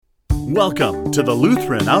Welcome to the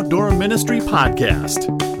Lutheran Outdoor Ministry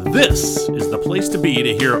Podcast. This is the place to be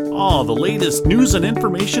to hear all the latest news and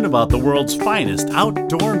information about the world's finest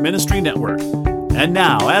outdoor ministry network. And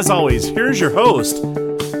now, as always, here's your host,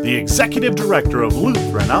 the Executive Director of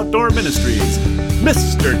Lutheran Outdoor Ministries,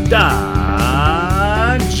 Mr.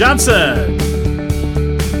 Don Johnson.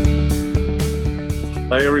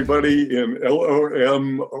 Hi, everybody in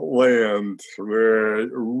LOM land. We're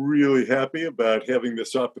really happy about having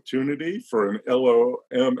this opportunity for an LOM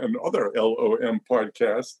and other LOM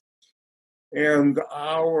podcast. And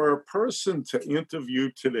our person to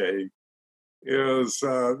interview today is,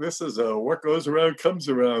 this is a what goes around comes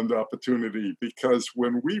around opportunity, because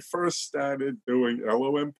when we first started doing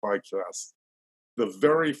LOM podcasts, the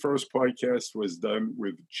very first podcast was done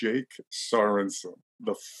with Jake Sorensen,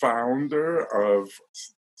 the founder of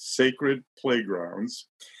Sacred Playgrounds.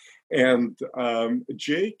 And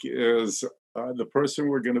Jake is the person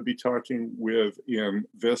we're going to be talking with in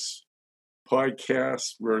this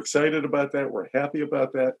podcast. We're excited about that. We're happy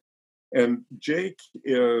about that. And Jake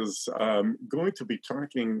is going to be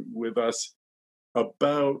talking with us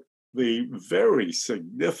about the very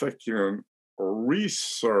significant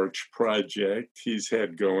research project he's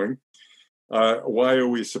had going. Why are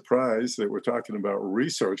we surprised that we're talking about a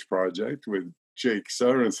research project with Jake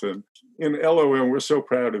Sorensen? In LOM, we're so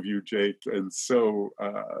proud of you, Jake, and so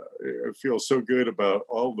I feel so good about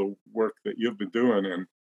all the work that you've been doing and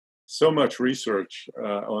so much research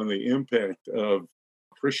on the impact of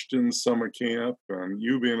Christian summer camp. And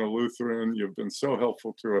you being a Lutheran, you've been so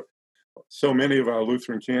helpful to so many of our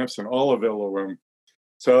Lutheran camps and all of LOM.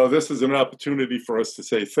 So this is an opportunity for us to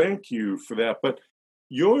say thank you for that. But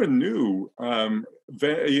your new,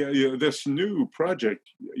 this new project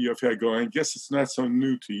you've had going, I guess it's not so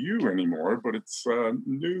new to you anymore, but it's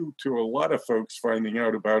new to a lot of folks finding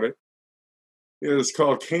out about it. It is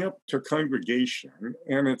called Camp to Congregation,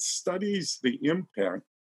 and it studies the impact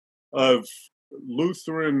of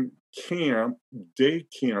Lutheran camp, day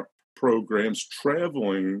camp programs,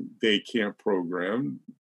 traveling day camp program,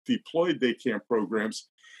 deployed day camp programs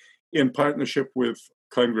in partnership with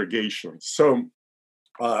congregations. So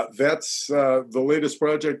that's the latest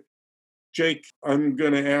project. Jake, I'm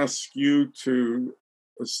going to ask you to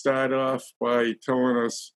start off by telling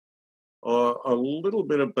us a little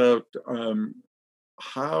bit about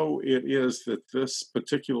how it is that this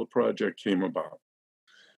particular project came about.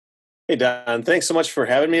 Hey, Don, thanks so much for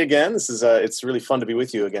having me again. This is it's really fun to be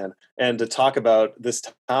with you again and to talk about this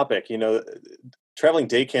topic. You know, traveling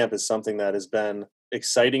day camp is something that has been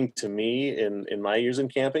exciting to me in my years in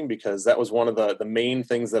camping, because that was one of the main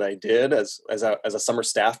things that I did as a summer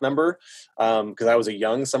staff member. Because I was a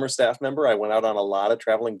young summer staff member, I went out on a lot of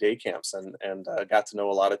traveling day camps and got to know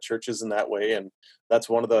a lot of churches in that way. And that's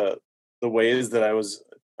one of the ways that I was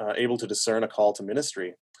able to discern a call to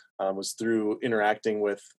ministry. Was through interacting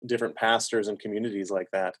with different pastors and communities like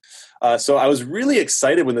that. So I was really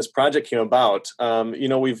excited when this project came about. You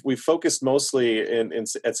know, we've focused mostly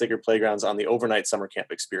at Sacred Playgrounds on the overnight summer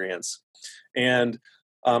camp experience. And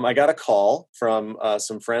I got a call from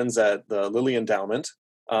some friends at the Lilly Endowment,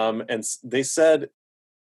 and they said,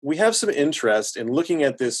 we have some interest in looking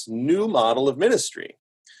at this new model of ministry.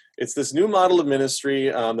 It's this new model of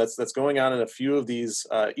ministry that's going on in a few of these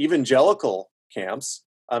evangelical camps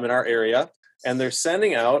in our area, and they're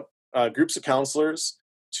sending out groups of counselors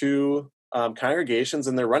to congregations,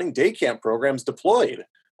 and they're running day camp programs deployed.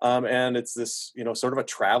 And it's this, you know, sort of a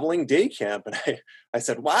traveling day camp. And I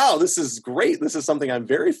said, wow, this is great. This is something I'm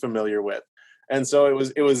very familiar with. And so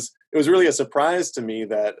it was really a surprise to me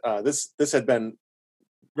that this had been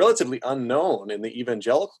relatively unknown in the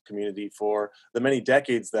evangelical community for the many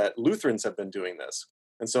decades that Lutherans have been doing this.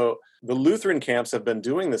 And so the Lutheran camps have been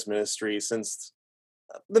doing this ministry since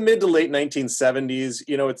the mid to late 1970s.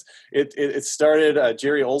 You know, it started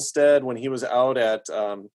Jerry Olstead when he was out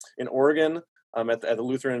in Oregon at the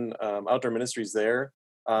Lutheran Outdoor Ministries there.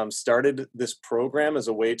 Started this program as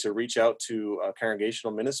a way to reach out to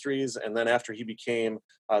congregational ministries, and then after he became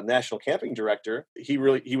national camping director, he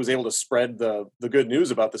was able to spread the good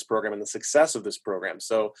news about this program and the success of this program.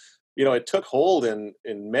 So, you know, it took hold in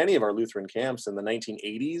many of our Lutheran camps in the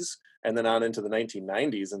 1980s and then on into the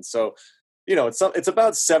 1990s, and so, you know, it's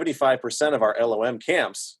about 75% of our LOM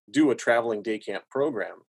camps do a traveling day camp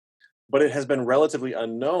program, but it has been relatively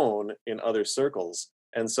unknown in other circles.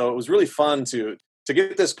 And so it was really fun to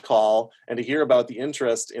get this call and to hear about the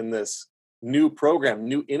interest in this new program,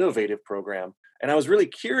 new innovative program. And I was really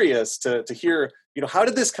curious to hear, you know, how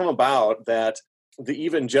did this come about that the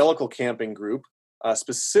evangelical camping group,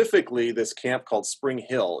 specifically this camp called Spring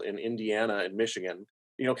Hill in Indiana and Michigan,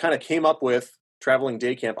 you know, kind of came up with traveling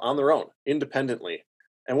day camp on their own, independently.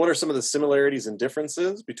 And what are some of the similarities and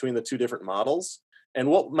differences between the two different models? And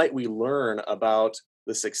what might we learn about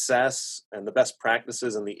the success and the best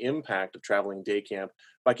practices and the impact of traveling day camp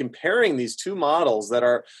by comparing these two models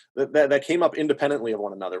that came up independently of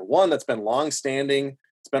one another? One that's been long-standing,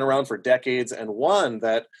 it's been around for decades, and one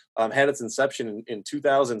that had its inception in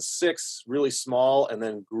 2006, really small, and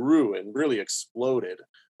then grew and really exploded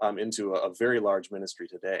into a very large ministry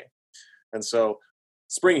today. And so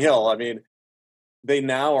Spring Hill, I mean, they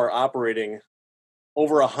now are operating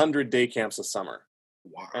over 100 day camps a summer.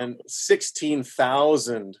 Wow. And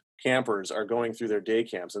 16,000 campers are going through their day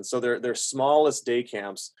camps. And so their smallest day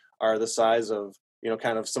camps are the size of,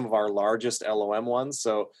 kind of some of our largest LOM ones.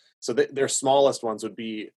 So their smallest ones would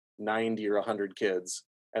be 90 or 100 kids,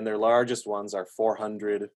 and their largest ones are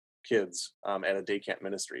 400 kids at a day camp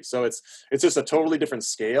ministry. So it's just a totally different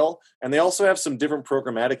scale, and they also have some different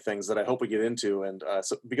programmatic things that I hope we get into, and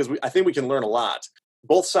because I think we can learn a lot,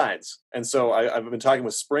 both sides. And so I've been talking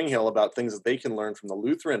with Spring Hill about things that they can learn from the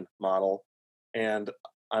Lutheran model, and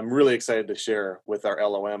I'm really excited to share with our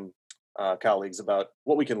LOM colleagues about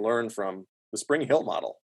what we can learn from the Spring Hill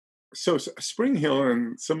model. So Spring Hill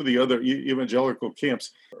and some of the other evangelical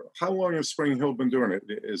camps, how long has Spring Hill been doing it?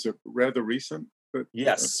 Is it rather recent?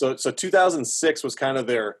 Yes. So 2006 was kind of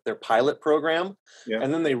their pilot program. Yeah.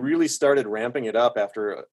 And then they really started ramping it up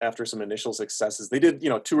after some initial successes. They did,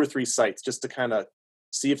 2 or 3 sites just to kind of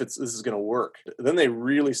see if this is going to work. Then they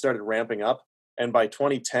really started ramping up. And by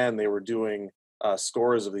 2010, they were doing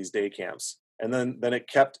scores of these day camps. And then it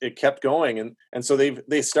kept going. And so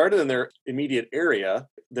they started in their immediate area.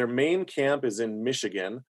 Their main camp is in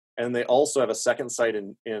Michigan, and they also have a second site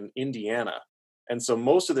in Indiana. And so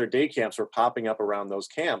most of their day camps were popping up around those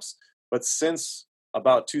camps. But since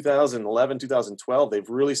about 2011, 2012, they've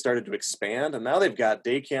really started to expand. And now they've got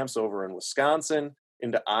day camps over in Wisconsin,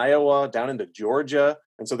 into Iowa, down into Georgia.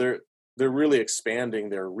 And so they're really expanding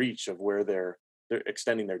their reach of where they're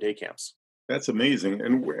extending their day camps. That's amazing.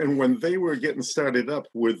 And when they were getting started up,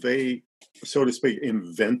 were they, so to speak,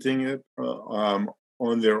 inventing it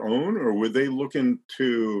on their own, or were they looking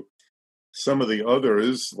to some of the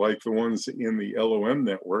others, like the ones in the LOM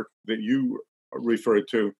network that you referred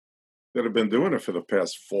to, that have been doing it for the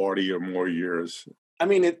past 40 or more years? I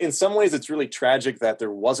mean, in some ways, it's really tragic that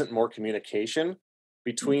there wasn't more communication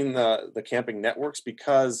between the camping networks,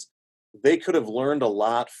 because they could have learned a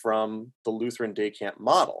lot from the Lutheran day camp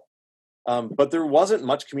model. But there wasn't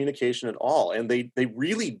much communication at all. And they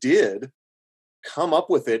really did come up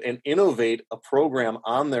with it and innovate a program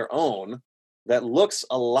on their own that looks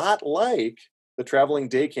a lot like the traveling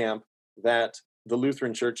day camp that the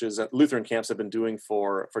Lutheran churches, Lutheran camps have been doing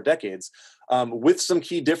for decades, with some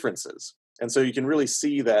key differences. And so you can really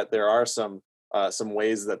see that there are some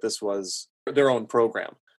ways that this was their own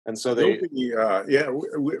program. And so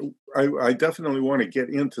I definitely want to get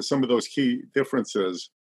into some of those key differences.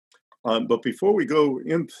 But before we go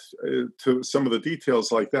into some of the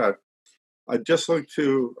details like that, I'd just like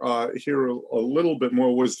to hear a little bit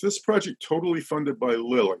more. Was this project totally funded by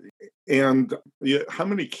Lilly? And how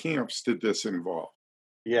many camps did this involve?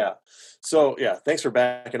 Yeah. So, thanks for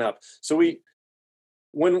backing up. So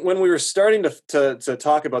when we were starting to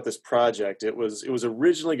talk about this project, it was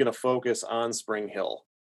originally going to focus on Spring Hill,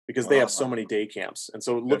 because they have so many day camps. And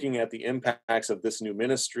so looking at the impacts of this new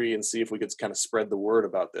ministry and see if we could kind of spread the word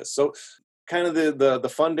about this. So kind of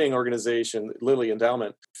the funding organization, Lilly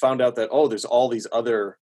Endowment, found out that, there's all these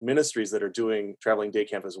other ministries that are doing traveling day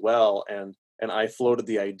camp as well. And I floated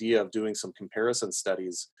the idea of doing some comparison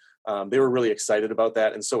studies. They were really excited about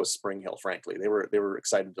that. And so was Spring Hill, frankly. They were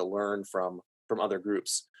excited to learn from other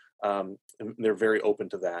groups. And they're very open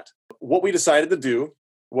to that. What we decided to do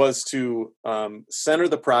was to center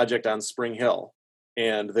the project on Spring Hill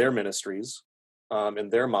and their ministries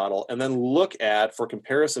and their model, and then look at, for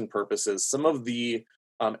comparison purposes, some of the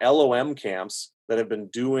LOM camps that have been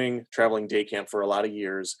doing traveling day camp for a lot of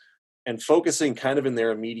years and focusing kind of in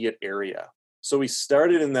their immediate area. So we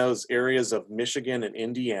started in those areas of Michigan and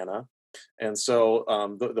Indiana. And so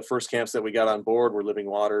the first camps that we got on board were Living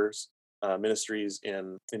Waters Ministries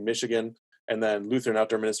in Michigan, and then Lutheran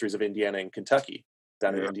Outdoor Ministries of Indiana and Kentucky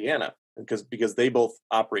down in Indiana, because they both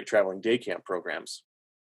operate traveling day camp programs.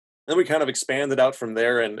 Then we kind of expanded out from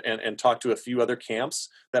there and talked to a few other camps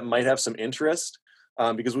that might have some interest,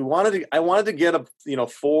 because I wanted to get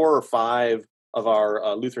 4 or 5 of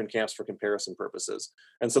our Lutheran camps for comparison purposes.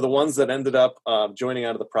 And so the ones that ended up joining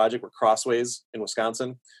out of the project were Crossways in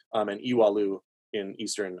Wisconsin and Iwalu in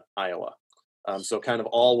eastern Iowa. So kind of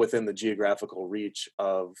all within the geographical reach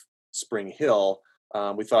of Spring Hill.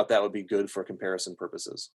 We thought that would be good for comparison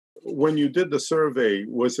purposes. when you did the survey,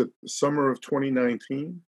 was it summer of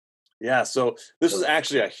 2019? Yeah, so this was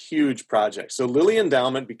actually a huge project. So Lilly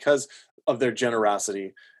Endowment, because of their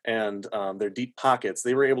generosity and their deep pockets,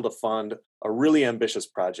 they were able to fund a really ambitious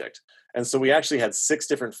project. And so we actually had 6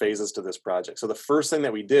 different phases to this project. So the first thing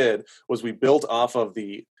that we did was we built off of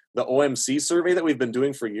the OMC survey that we've been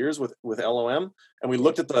doing for years with LOM, and we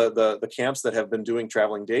looked at the camps that have been doing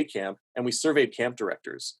traveling day camp, and we surveyed camp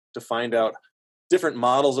directors to find out different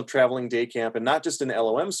models of traveling day camp, and not just in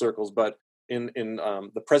LOM circles, but in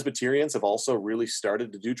the Presbyterians have also really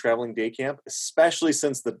started to do traveling day camp, especially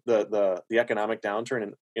since the economic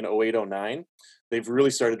downturn in 08-09. They've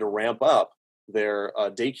really started to ramp up their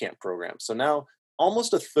day camp program. So now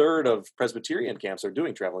almost a third of Presbyterian camps are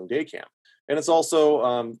doing traveling day camp. And it's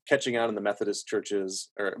also catching on in the Methodist churches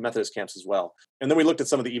or Methodist camps as well. And then we looked at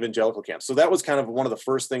some of the evangelical camps. So that was kind of one of the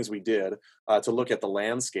first things we did to look at the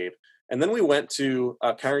landscape. And then we went to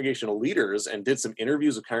congregational leaders and did some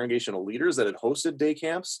interviews with congregational leaders that had hosted day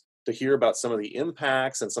camps to hear about some of the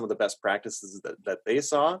impacts and some of the best practices that they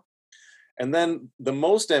saw. And then the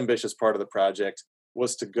most ambitious part of the project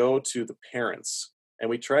was to go to the parents. And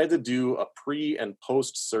we tried to do a pre and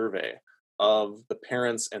post survey of the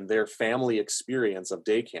parents and their family experience of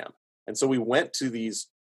day camp. And so we went to these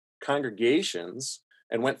congregations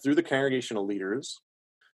and went through the congregational leaders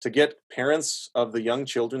to get parents of the young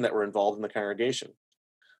children that were involved in the congregation.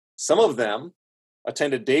 Some of them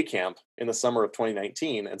attended day camp in the summer of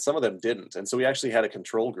 2019, and some of them didn't. And so we actually had a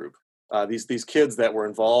control group. These kids that were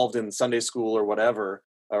involved in Sunday school or whatever,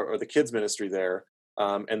 or the kids ministry there,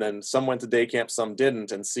 and then some went to day camp, some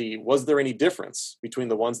didn't, and see, was there any difference between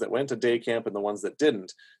the ones that went to day camp and the ones that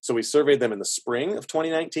didn't? So we surveyed them in the spring of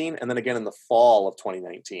 2019 and then again in the fall of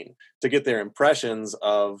 2019 to get their impressions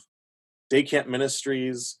of day camp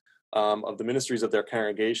ministries, of the ministries of their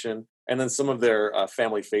congregation, and then some of their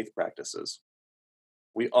family faith practices.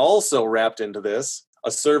 We also wrapped into this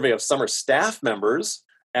a survey of summer staff members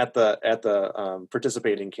at the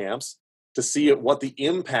participating camps to see what the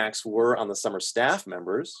impacts were on the summer staff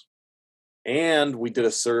members. And we did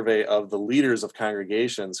a survey of the leaders of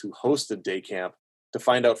congregations who hosted day camp to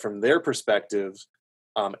find out from their perspective,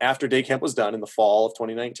 after day camp was done in the fall of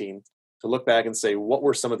 2019, to look back and say, what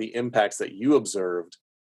were some of the impacts that you observed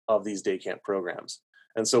of these day camp programs?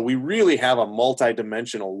 And so we really have a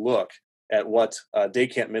multi-dimensional look at what day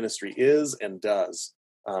camp ministry is and does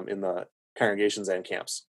in the congregations and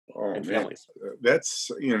camps. Oh, and families.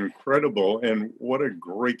 That's incredible. And what a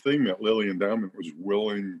great thing that Lilly Endowment was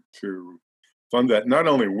willing to fund that. Not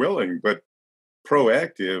only willing, but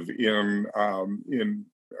proactive in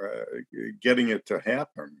getting it to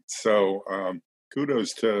happen. So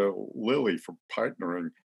kudos to Lilly for partnering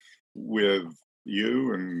with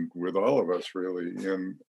you and with all of us really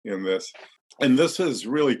in this. And this is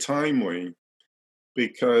really timely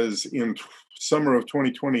because in summer of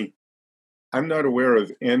 2020, I'm not aware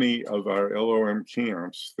of any of our LOM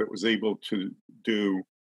camps that was able to do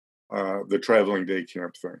the traveling day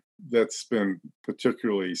camp thing. That's been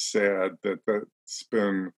particularly sad that's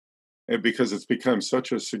been, and because it's become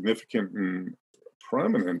such a significant and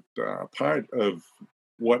prominent part of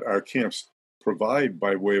what our camps provide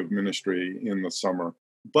by way of ministry in the summer.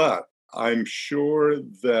 But I'm sure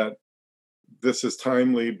that this is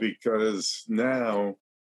timely because now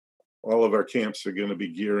all of our camps are going to be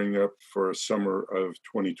gearing up for summer of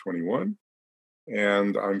 2021.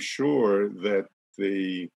 And I'm sure that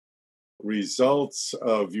the results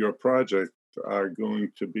of your project are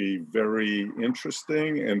going to be very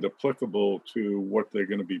interesting and applicable to what they're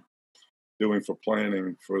going to be doing for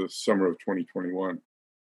planning for the summer of 2021.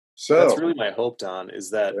 So that's really my hope, Don, is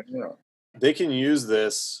that they can use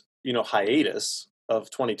this, hiatus of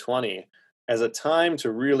 2020 as a time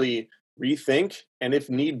to really rethink and, if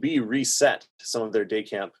need be, reset some of their day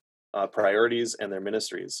camp priorities and their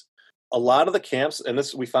ministries. A lot of the camps, and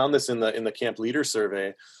we found this in the camp leader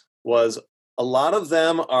survey, was a lot of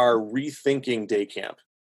them are rethinking day camp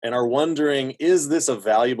and are wondering, is this a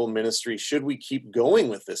valuable ministry? Should we keep going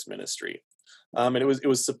with this ministry? And it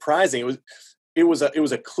was surprising. It was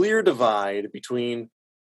a clear divide between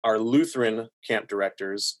our Lutheran camp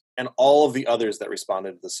directors and all of the others that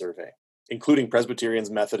responded to the survey, including Presbyterians,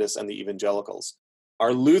 Methodists, and the evangelicals.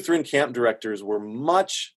 Our Lutheran camp directors were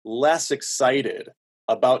much less excited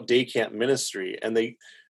about day camp ministry, and they,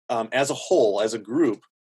 as a whole, as a group,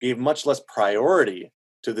 gave much less priority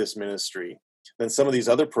to this ministry than some of these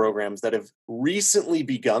other programs that have recently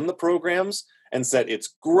begun the programs and said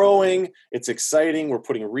it's growing, it's exciting, we're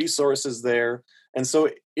putting resources there. And so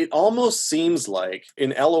it almost seems like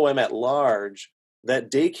in LOM at large that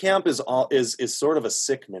day camp is sort of a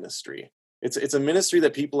sick ministry. It's a ministry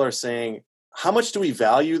that people are saying, how much do we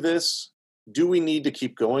value this? Do we need to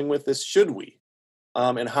keep going with this? Should we?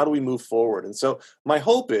 And how do we move forward? And so my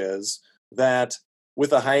hope is that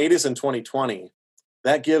with a hiatus in 2020,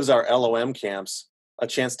 that gives our LOM camps a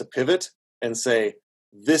chance to pivot and say,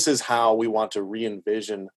 this is how we want to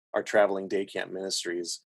re-envision our traveling day camp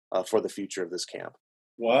ministries for the future of this camp.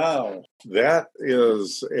 Wow, that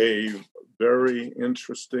is a very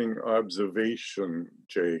interesting observation,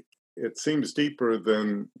 Jake. It seems deeper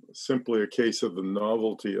than simply a case of the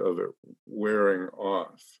novelty of it wearing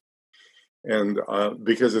off. And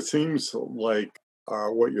because it seems like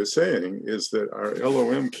what you're saying is that our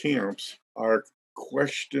LOM camps are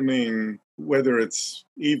questioning whether it's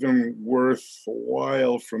even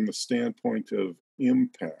worthwhile from the standpoint of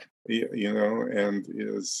impact, and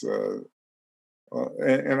is,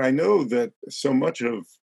 and I know that so much of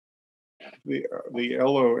the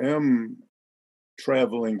LOM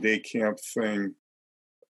traveling day camp thing,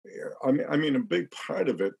 I mean, a big part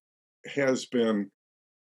of it has been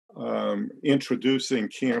introducing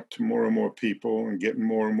camp to more and more people and getting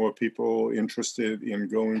more and more people interested in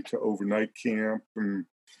going to overnight camp and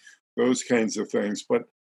those kinds of things. But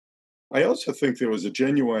I also think there was a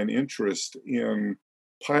genuine interest in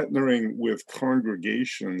partnering with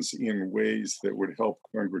congregations in ways that would help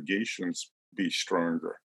congregations be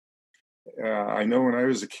stronger. I know when I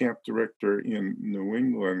was a camp director in New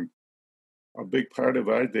England, a big part of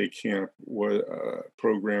our day camp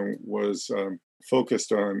program was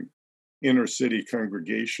focused on inner city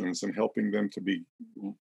congregations and helping them to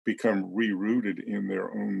become rerouted in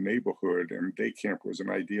their own neighborhood. And day camp was an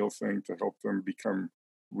ideal thing to help them become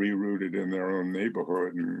rerouted in their own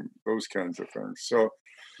neighborhood and those kinds of things. So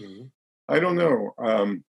I don't know.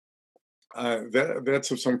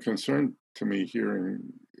 That's of some concern to me, hearing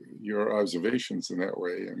your observations in that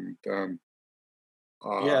way. And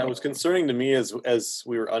yeah, it was concerning to me as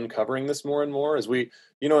we were uncovering this more and more, as we,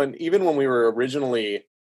 and even when we were originally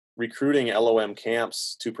recruiting LOM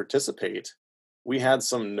camps to participate, we had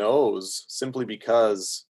some no's simply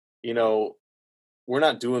because, we're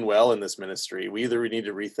not doing well in this ministry. We either need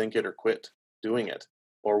to rethink it or quit doing it,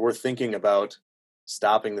 or we're thinking about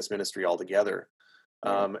stopping this ministry altogether.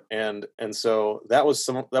 And so that was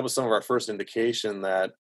some of our first indication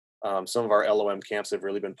that some of our LOM camps have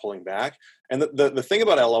really been pulling back. And the thing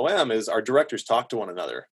about LOM is our directors talk to one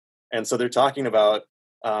another. And so they're talking about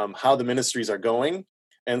how the ministries are going.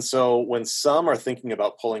 And so when some are thinking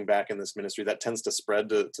about pulling back in this ministry, that tends to spread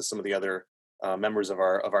to some of the other members of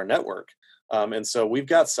our network. And so we've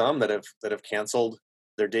got some that have canceled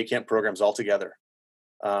their day camp programs altogether.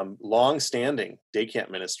 Long-standing day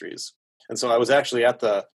camp ministries. And so I was actually at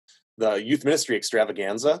the youth ministry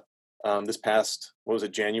extravaganza this past,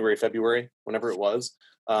 January, February, whenever it was,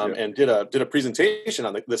 and did a presentation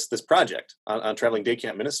on this project on traveling day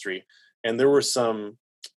camp ministry. And there were some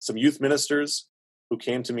youth ministers who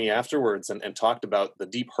came to me afterwards and talked about the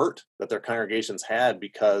deep hurt that their congregations had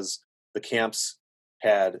because the camps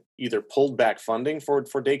had either pulled back funding for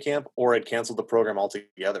day camp or had canceled the program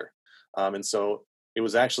altogether. And so it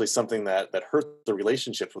was actually something that hurt the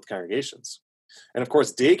relationships with congregations. And of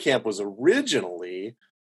course, day camp was originally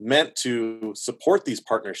meant to support these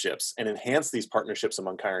partnerships and enhance these partnerships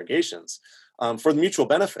among congregations for the mutual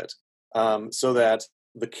benefit, so that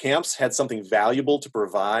the camps had something valuable to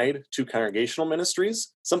provide to congregational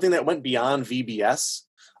ministries, something that went beyond VBS,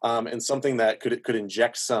 and something that could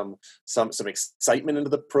inject some excitement into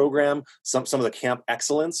the program, some of the camp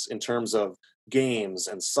excellence in terms of games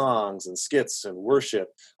and songs and skits and worship,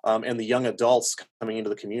 and the young adults coming into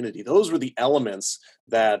the community. Those were the elements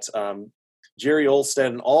that Jerry Olstead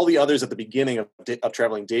and all the others at the beginning of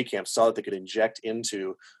traveling day camp saw that they could inject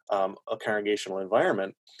into a congregational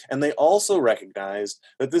environment. And they also recognized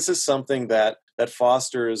that this is something that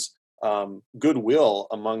fosters goodwill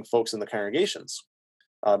among folks in the congregations,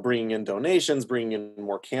 bringing in donations, bringing in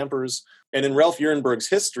more campers. And in Ralph Uhrenberg's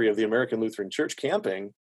history of the American Lutheran Church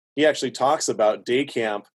camping, he actually talks about day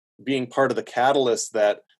camp being part of the catalyst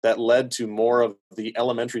that led to more of the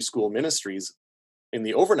elementary school ministries in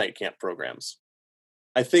the overnight camp programs.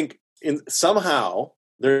 I think somehow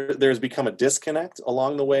there's become a disconnect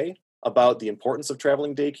along the way about the importance of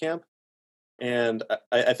traveling day camp. And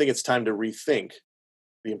I think it's time to rethink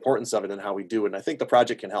the importance of it and how we do it. And I think the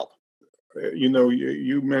project can help.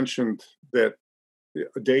 You mentioned that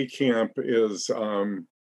day camp is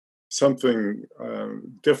something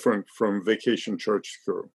different from vacation church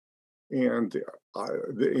school. And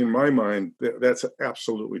in my mind, that's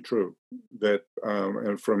absolutely true. That,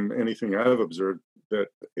 and from anything I've observed, that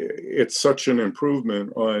it's such an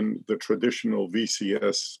improvement on the traditional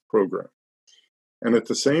VCS program. And at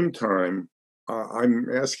the same time, I'm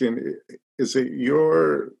asking, is it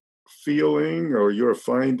your feeling or your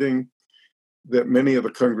finding that many of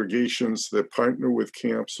the congregations that partner with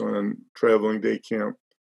camps on traveling day camp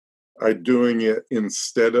are doing it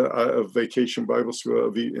instead of Vacation Bible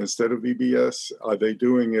School, instead of VBS? Are they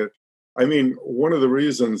doing it? I mean, one of the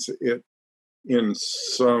reasons it in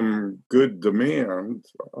some good demand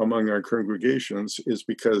among our congregations is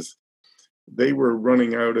because they were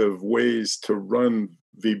running out of ways to run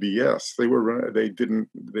VBS. They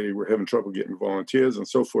were having trouble getting volunteers and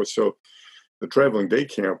so forth. So the traveling day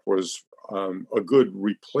camp was a good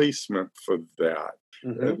replacement for that.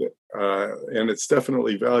 Mm-hmm. And it's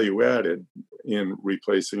definitely value added in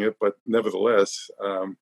replacing it, but nevertheless,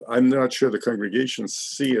 I'm not sure the congregations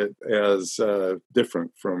see it as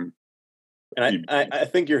different from. And I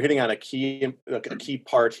think you're hitting on a key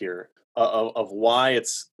part here of why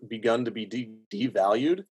it's begun to be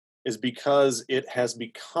devalued, is because it has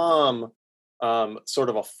become sort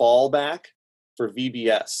of a fallback for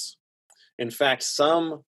VBS. In fact,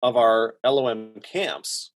 some of our LOM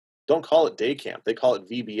camps don't call it day camp; they call it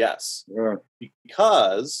VBS,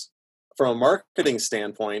 because from a marketing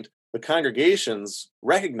standpoint, the congregations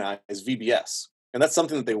recognize VBS. And that's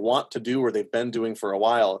something that they want to do or they've been doing for a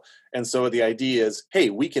while. And so the idea is, hey,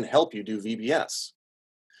 we can help you do VBS.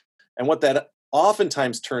 And what that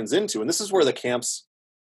oftentimes turns into, and this is where the camp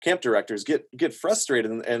directors get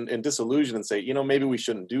frustrated and disillusioned and say, maybe we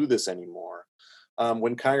shouldn't do this anymore.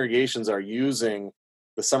 When congregations are using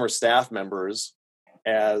the summer staff members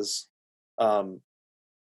as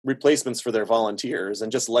replacements for their volunteers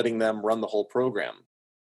and just letting them run the whole program.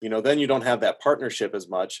 Then you don't have that partnership as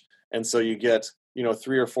much. And so you get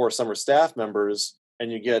 3 or 4 summer staff members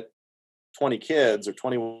and you get 20 kids or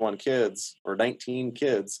 21 kids or 19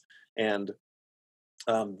 kids. And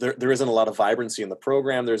there isn't a lot of vibrancy in the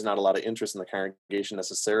program. There's not a lot of interest in the congregation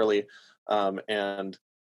necessarily. And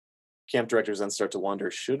camp directors then start to wonder,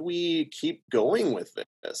 should we keep going with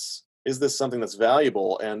this? Is this something that's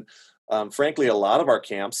valuable? And frankly, a lot of our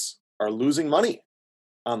camps are losing money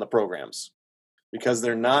on the programs because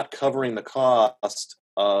they're not covering the cost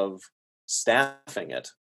of staffing it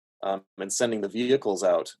and sending the vehicles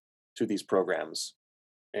out to these programs,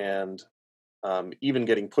 and even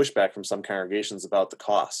getting pushback from some congregations about the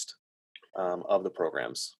cost of the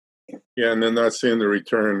programs. Yeah, and then not seeing the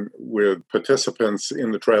return with participants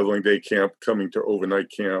in the traveling day camp coming to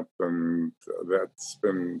overnight camp, and that's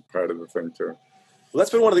been part of the thing too. Well,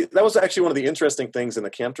 that was actually one of the interesting things in the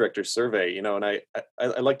camp director survey, and I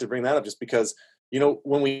like to bring that up just because,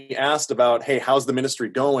 when we asked about, hey, how's the ministry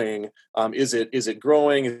going? Is it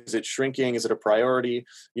growing? Is it shrinking? Is it a priority?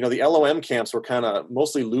 The LOM camps were kind of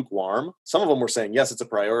mostly lukewarm. Some of them were saying, yes, it's a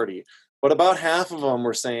priority, but about half of them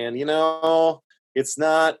were saying, it's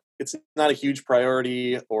not a huge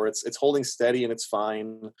priority, or it's holding steady and it's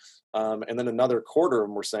fine. And then another quarter of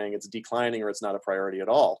them were saying it's declining or it's not a priority at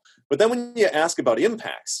all. But then when you ask about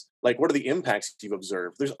impacts, like what are the impacts you've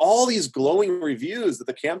observed? There's all these glowing reviews that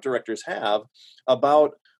the camp directors have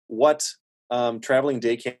about what traveling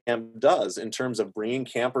day camp does in terms of bringing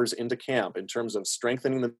campers into camp, in terms of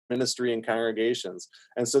strengthening the ministry and congregations.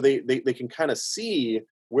 And so they can kind of see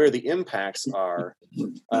where the impacts are.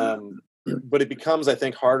 But it becomes, I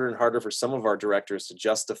think, harder and harder for some of our directors to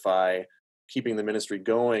justify keeping the ministry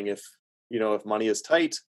going if money is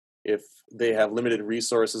tight, if they have limited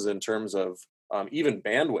resources in terms of even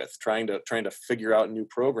bandwidth, trying to figure out new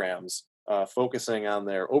programs. Focusing on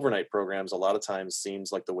their overnight programs a lot of times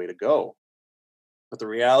seems like the way to go. But the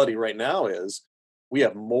reality right now is we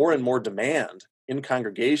have more and more demand in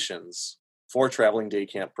congregations for traveling day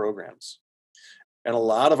camp programs. And a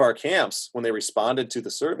lot of our camps, when they responded to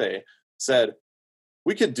the survey, said,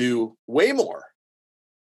 we could do way more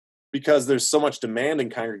because there's so much demand in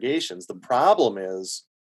congregations. The problem is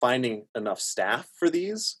finding enough staff for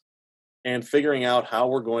these and figuring out how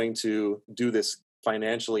we're going to do this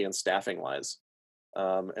financially and staffing wise.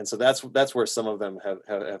 And so that's where some of them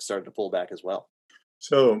have started to pull back as well.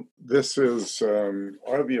 So this is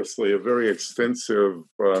obviously a very extensive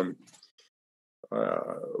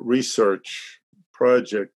research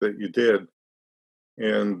project that you did.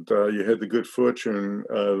 And you had the good fortune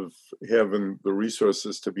of having the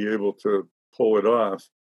resources to be able to pull it off.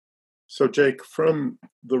 So, Jake, from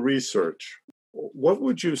the research, what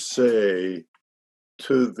would you say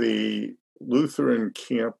to the Lutheran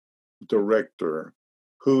camp director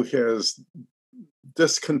who has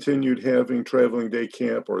discontinued having traveling day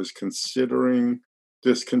camp or is considering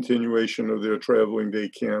discontinuation of their traveling day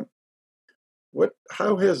camp?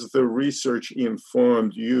 How has the research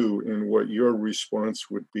informed you in what your response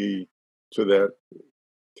would be to that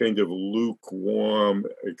kind of lukewarm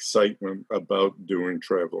excitement about doing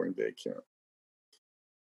traveling day camp?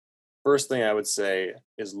 First thing I would say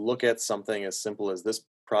is look at something as simple as this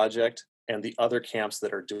project and the other camps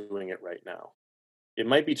that are doing it right now. It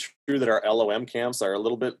might be true that our LOM camps are a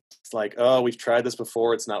little bit like, oh, we've tried this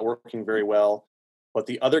before, it's not working very well. But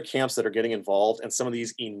the other camps that are getting involved, and some of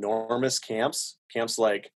these enormous camps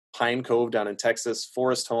like Pine Cove down in Texas,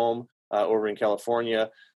 Forest Home over in California,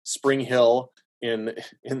 Spring Hill in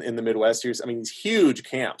the Midwest here. I mean, these huge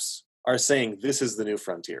camps are saying this is the new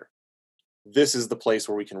frontier. This is the place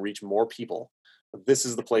where we can reach more people. This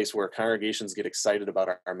is the place where congregations get excited about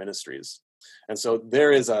our ministries. And so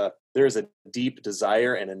there is a deep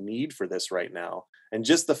desire and a need for this right now. And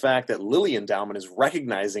just the fact that Lilly Endowment is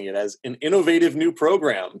recognizing it as an innovative new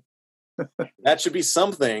program, that should be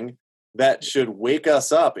something that should wake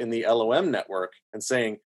us up in the LOM network and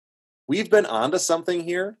saying, we've been onto something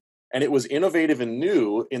here, and it was innovative and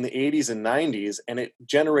new in the 80s and 90s, and it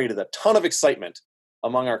generated a ton of excitement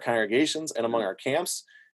among our congregations and among our camps,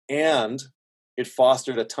 and it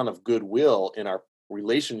fostered a ton of goodwill in our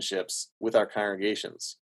relationships with our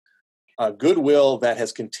congregations. Goodwill that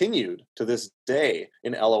has continued to this day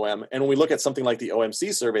in LOM. And when we look at something like the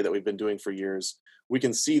OMC survey that we've been doing for years, we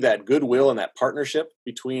can see that goodwill and that partnership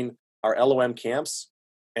between our LOM camps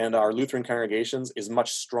and our Lutheran congregations is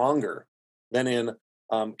much stronger than in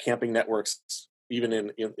camping networks, even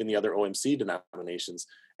in the other OMC denominations.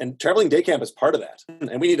 And traveling day camp is part of that.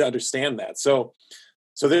 And we need to understand that. So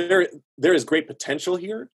there is great potential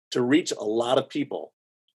here to reach a lot of people.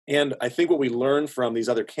 And I think what we learn from these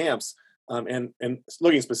other camps, and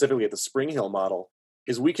looking specifically at the Spring Hill model,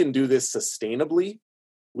 is we can do this sustainably.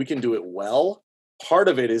 We can do it well. Part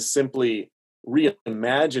of it is simply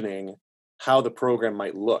reimagining how the program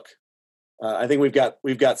might look. I think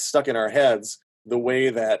we've got stuck in our heads the way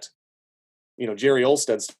that Jerry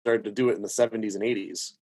Olstead started to do it in the 70s and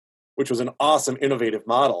 80s, which was an awesome, innovative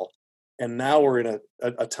model. And now we're in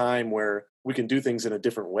a time where we can do things in a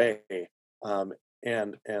different way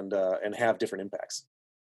and have different impacts.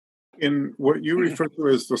 In what you refer to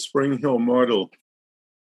as the Spring Hill model,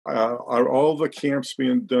 are all the camps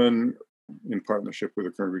being done in partnership with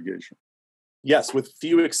a congregation? Yes, with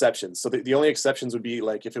few exceptions. So the only exceptions would be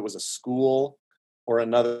like if it was a school or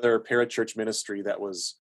another parachurch ministry that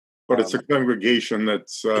was. But it's a congregation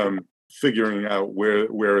that's figuring out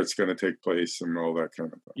where it's going to take place and all that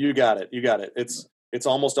kind of thing. You got it. It's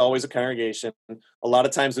almost always a congregation. A lot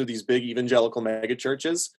of times they're these big evangelical mega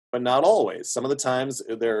churches, but not always. Some of the times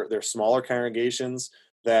they're smaller congregations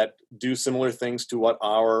that do similar things to what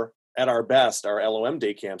at our best, our LOM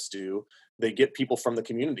day camps do. They get people from the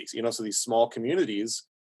communities, so these small communities,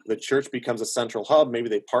 the church becomes a central hub. Maybe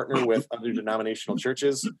they partner with other denominational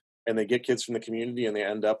churches and they get kids from the community and they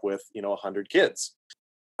end up with, 100 kids.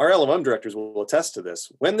 Our LOM directors will attest to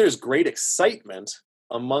this. When there's great excitement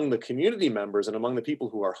among the community members and among the people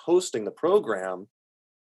who are hosting the program,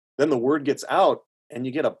 then the word gets out and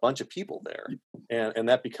you get a bunch of people there. And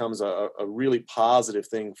that becomes a really positive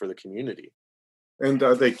thing for the community. And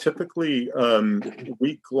are they typically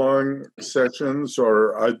week-long sessions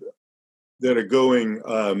or that are going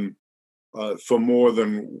for more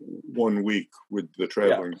than 1 week with the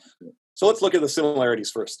traveling? Yeah. So let's look at the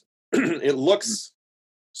similarities first. It looks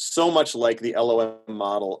so much like the LOM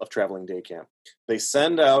model of traveling day camp. They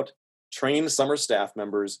send out trained summer staff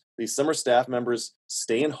members. These summer staff members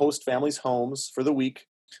stay in host families' homes for the week.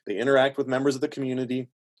 They interact with members of the community.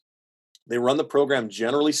 They run the program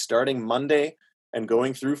generally starting Monday and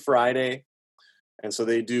going through Friday. And so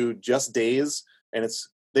they do just days, and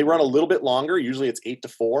they run a little bit longer. Usually it's 8 to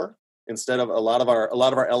 4 instead of a lot of our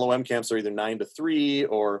LOM camps are either 9 to 3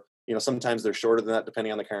 or sometimes they're shorter than that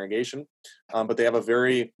depending on the congregation. But they have a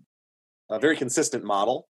very consistent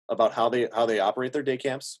model about how they operate their day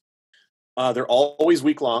camps. They're always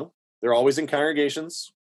week long. They're always in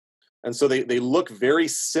congregations. And so they look very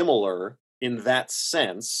similar in that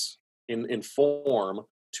sense, in form,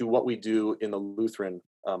 to what we do in the Lutheran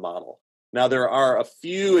model. Now, there are a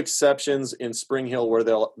few exceptions in Spring Hill where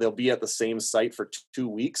they'll be at the same site for 2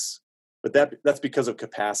 weeks, but that's because of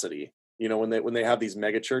capacity. When they have these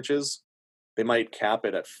mega churches, they might cap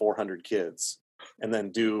it at 400 kids and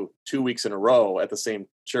then do 2 weeks in a row at the same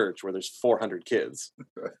church where there's 400 kids.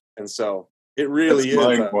 And so it really is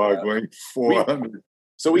mind-boggling. 400.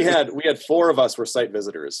 So we had 4 of us were site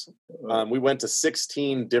visitors. We went to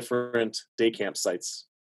 16 different day camp sites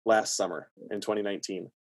last summer in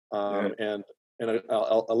 2019. And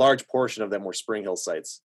a large portion of them were Spring Hill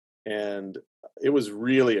sites. And it was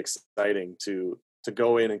really exciting to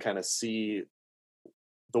go in and kind of see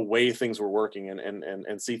the way things were working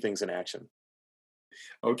and see things in action.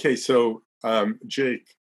 Okay, so Jake,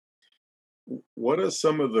 what are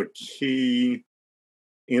some of the key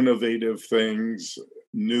innovative things,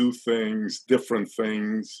 new things, different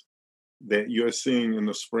things that you're seeing in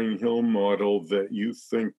the Spring Hill model that you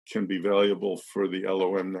think can be valuable for the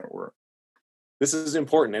LOM network? This is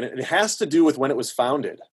important, and it has to do with when it was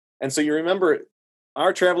founded. And so you remember,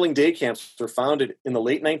 our traveling day camps were founded in the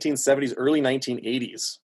late 1970s, early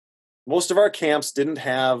 1980s. Most of our camps didn't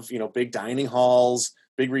have, big dining halls,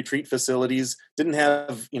 big retreat facilities, didn't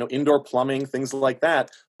have, indoor plumbing, things like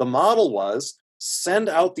that. The model was send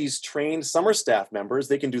out these trained summer staff members.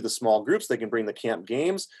 They can do the small groups. They can bring the camp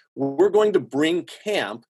games. We're going to bring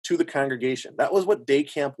camp to the congregation. That was what day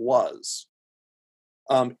camp was.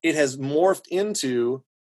 It has morphed into,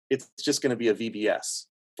 it's just going to be a VBS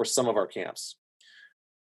for some of our camps.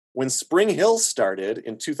 When Spring Hill started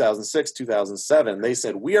in 2006, 2007, they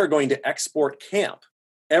said, we are going to export camp,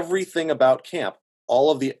 everything about camp,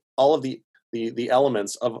 all of the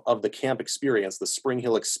elements of the camp experience, the Spring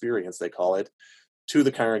Hill experience, they call it, to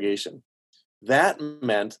the congregation. That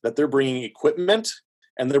meant that they're bringing equipment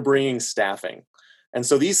and they're bringing staffing. And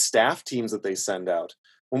so these staff teams that they send out,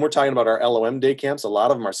 when we're talking about our LOM day camps, a lot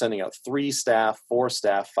of them are sending out 3 staff, 4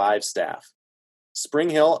 staff, 5 staff. Spring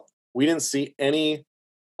Hill, we didn't see any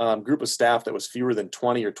group of staff that was fewer than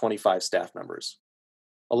 20 or 25 staff members.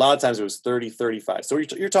 A lot of times it was 30, 35. So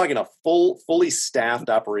you're talking a fully staffed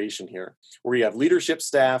operation here, where you have leadership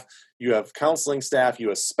staff, you have counseling staff, you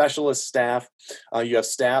have specialist staff, you have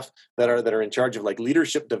staff that are in charge of like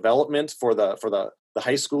leadership development for the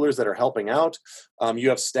high schoolers that are helping out. You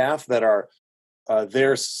have staff that are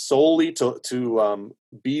there solely to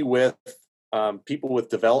be with people with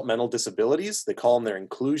developmental disabilities. They call them their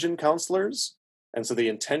inclusion counselors. And so they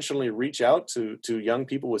intentionally reach out to young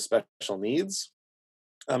people with special needs.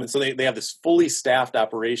 And so they have this fully staffed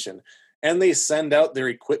operation, and they send out their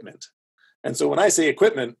equipment. And so when I say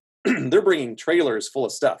equipment, they're bringing trailers full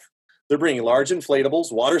of stuff. They're bringing large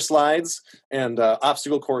inflatables, water slides, and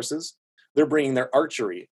obstacle courses. They're bringing their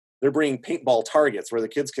archery. They're bringing paintball targets where the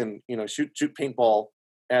kids can, shoot paintball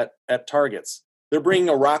at targets. They're bringing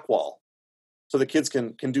a rock wall so the kids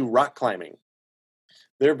can do rock climbing.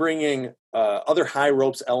 They're bringing other high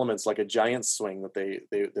ropes elements like a giant swing that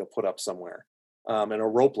they'll put up somewhere, and a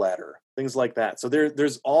rope ladder, things like that. So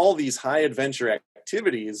there's all these high adventure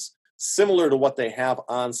activities similar to what they have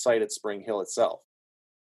on site at Spring Hill itself.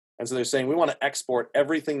 And so they're saying we want to export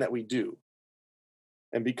everything that we do.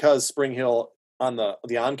 And because Spring Hill on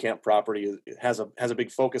the on-camp property has a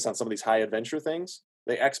big focus on some of these high adventure things,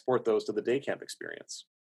 they export those to the day camp experience.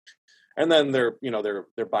 And then their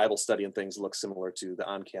Bible study and things look similar to the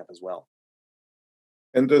on-camp as well.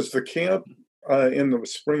 And does the camp in the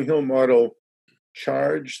Spring Hill model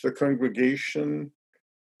charge the congregation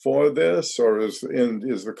for this, or is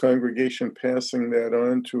the congregation passing that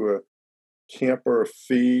on to a camper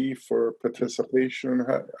fee for participation?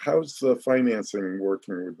 How's the financing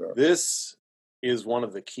working with that? This is one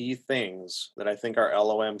of the key things that I think our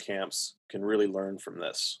LOM camps can really learn from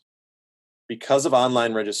this. Because of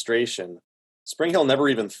online registration, Spring Hill never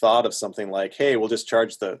even thought of something like, hey, we'll just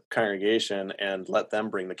charge the congregation and let them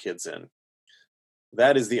bring the kids in.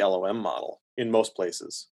 That is the LOM model in most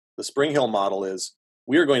places. The Spring Hill model is,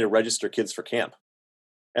 we are going to register kids for camp.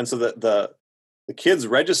 And so the kids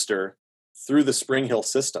register through the Spring Hill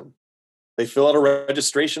system. They fill out a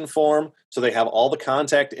registration form, so they have all the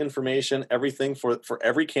contact information, everything for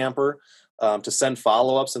every camper, to send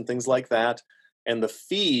follow-ups and things like that. And the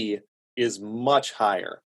fee is much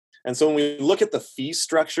higher. And so when we look at the fee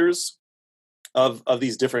structures of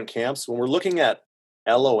these different camps, when we're looking at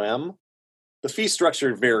LOM, the fee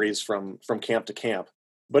structure varies from camp to camp.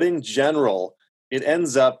 But in general, it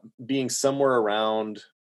ends up being somewhere around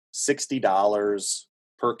 $60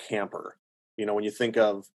 per camper. When you think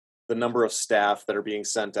of the number of staff that are being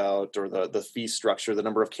sent out, or the fee structure, the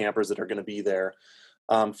number of campers that are going to be there.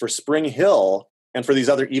 For Spring Hill and for these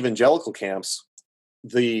other evangelical camps,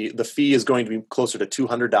 the fee is going to be closer to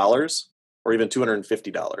 $200 or even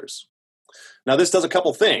 $250. Now, this does a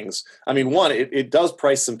couple things. I mean, one, it does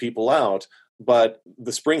price some people out, but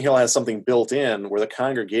the Spring Hill has something built in where the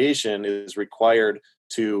congregation is required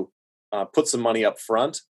to put some money up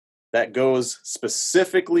front that goes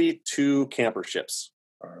specifically to camperships.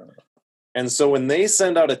 And so when they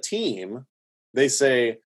send out a team, they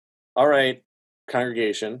say, all right,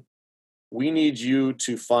 congregation, we need you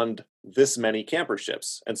to fund this many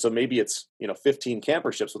camperships. And so maybe it's, 15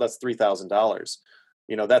 camperships. Well, that's $3,000.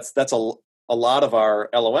 That's a lot of our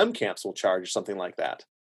LOM camps will charge something like that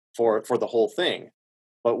for the whole thing.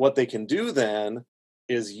 But what they can do then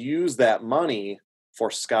is use that money for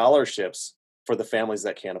scholarships for the families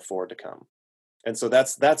that can't afford to come. And so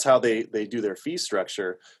that's how they do their fee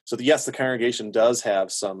structure. So yes, the congregation does have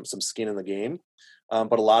some skin in the game,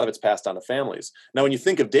 but a lot of it's passed on to families. Now, when you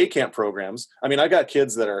think of day camp programs, I mean, I've got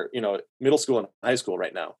kids that are, middle school and high school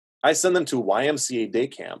right now. I send them to YMCA day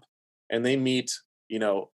camp, and they meet,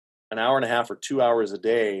 an hour and a half or 2 hours a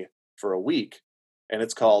day for a week, and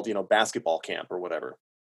it's called, basketball camp or whatever.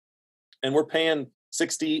 And we're paying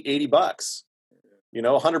 $60, $80,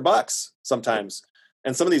 $100 sometimes.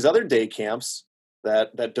 And some of these other day camps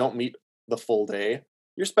that don't meet the full day,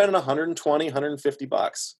 you're spending $120,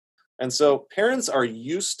 $150. And so parents are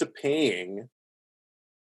used to paying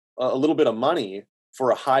a little bit of money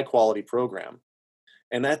for a high quality program.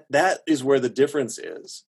 And that is where the difference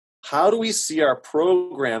is. How do we see our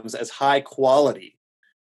programs as high quality?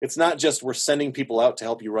 It's not just we're sending people out to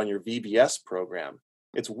help you run your VBS program.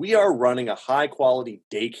 It's we are running a high quality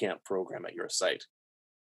day camp program at your site.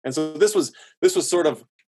 And so this was sort of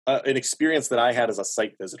an experience that I had as a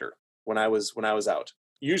site visitor when I was out.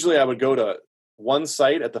 Usually I would go to one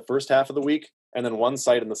site at the first half of the week and then one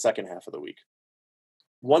site in the second half of the week.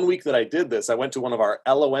 One week that I did this, I went to one of our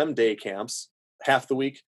LOM day camps half the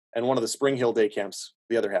week and one of the Spring Hill day camps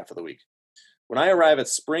the other half of the week. When I arrive at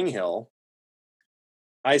Spring Hill,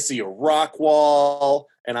 I see a rock wall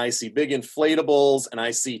and I see big inflatables and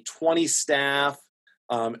I see 20 staff.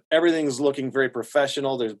 Everything's looking very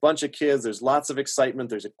professional. There's a bunch of kids. There's lots of excitement.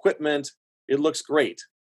 There's equipment. It looks great.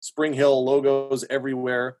 Spring Hill logos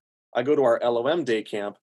everywhere. I go to our LOM day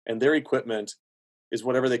camp and their equipment is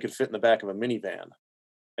whatever they could fit in the back of a minivan.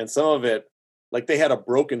 And some of it, like they had a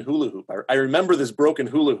broken hula hoop. I remember this broken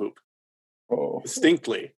hula hoop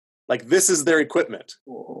distinctly. Like this is their equipment.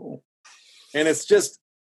 And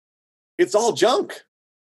it's all junk.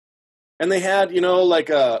 And they had, like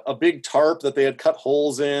a big tarp that they had cut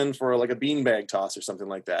holes in for like a beanbag toss or something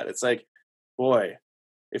like that. It's like, boy,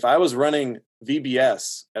 if I was running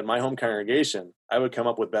VBS at my home congregation, I would come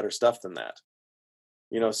up with better stuff than that.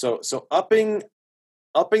 So upping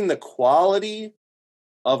the quality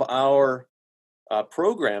of our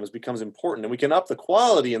programs becomes important. And we can up the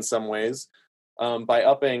quality in some ways by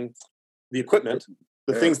upping the equipment,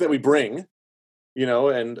 the things that we bring.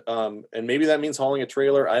 And maybe that means hauling a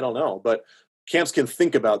trailer. I don't know, but camps can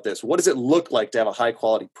think about this. What does it look like to have a high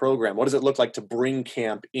quality program? What does it look like to bring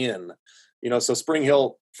camp in? So Spring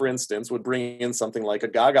Hill, for instance, would bring in something like a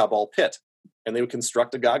Gaga ball pit, and they would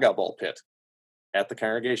construct a Gaga ball pit at the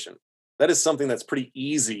congregation. That is something that's pretty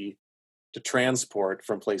easy to transport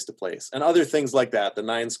from place to place, and other things like that, the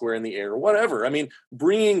 9 square in the air, whatever. I mean,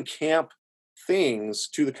 bringing camp things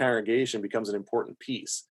to the congregation becomes an important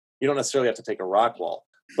piece. You don't necessarily have to take a rock wall,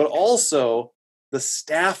 but also the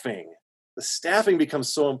staffing. The staffing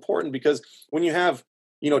becomes so important because when you have,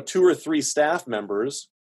 2 or 3 staff members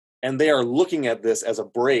and they are looking at this as a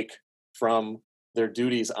break from their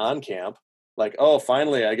duties on camp, like, oh,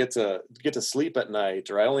 finally I get to sleep at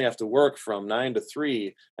night, or I only have to work from 9 to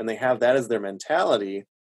 3, and they have that as their mentality.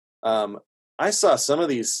 I saw some of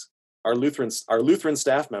these, our Lutheran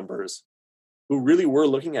staff members who really were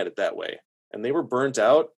looking at it that way, and they were burnt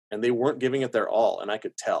out and they weren't giving it their all, and I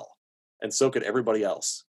could tell, and so could everybody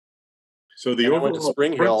else. So I went to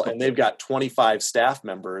Spring Hill and they've got 25 staff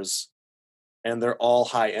members and they're all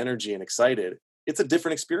high energy and excited. It's a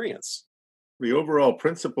different experience. The overall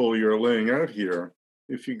principle you're laying out here,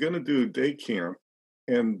 if you're going to do day camp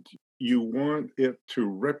and you want it to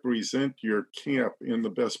represent your camp in the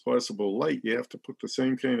best possible light, you have to put the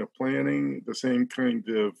same kind of planning, the same kind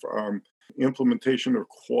of implementation of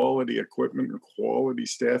quality equipment and quality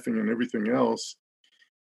staffing and everything else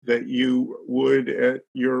that you would at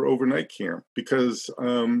your overnight camp, because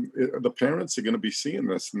the parents are going to be seeing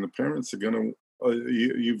this, and the parents are going to,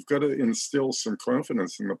 you've got to instill some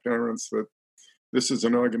confidence in the parents that this is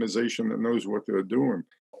an organization that knows what they're doing.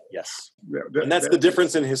 Yes. And that's the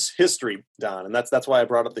difference in his history, Don. And that's why I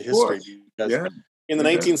brought up the history. Because in the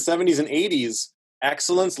 1970s and 80s,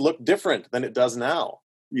 excellence looked different than it does now.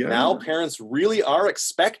 Yeah. Now parents really are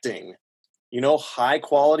expecting, high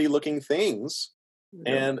quality looking things.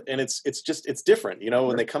 Yeah. And it's different.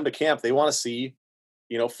 When they come to camp, they want to see,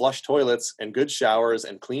 flush toilets and good showers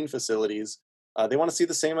and clean facilities. They want to see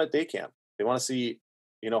the same at day camp. They want to see,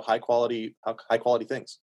 high quality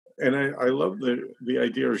things. And I love the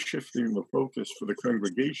idea of shifting the focus for the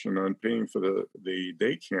congregation on paying for the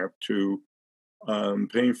day camp to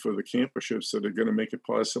paying for the camperships that are going to make it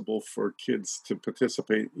possible for kids to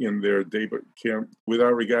participate in their day camp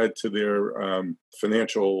without regard to their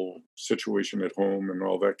financial situation at home and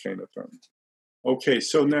all that kind of thing. Okay,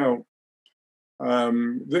 so now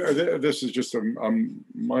this is just a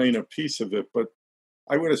minor piece of it, but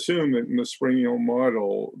I would assume that in the Spring Hill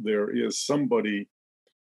model, there is somebody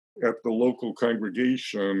at the local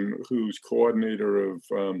congregation who's coordinator of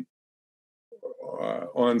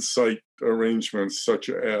on-site arrangements, such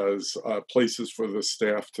as places for the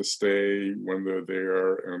staff to stay when they're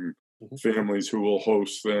there, and families who will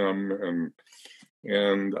host them,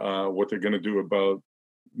 and what they're going to do about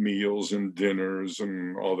meals and dinners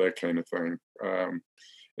and all that kind of thing.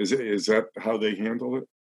 Is that how they handle it?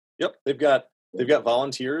 Yep, they've got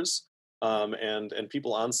volunteers and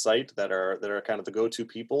people on site that are kind of the go-to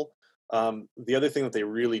people. The other thing that they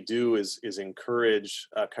really do is encourage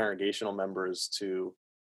congregational members to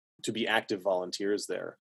be active volunteers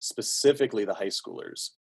there, specifically the high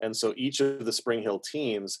schoolers. And so each of the Spring Hill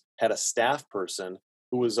teams had a staff person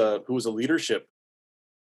who was a leadership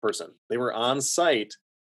person. They were on site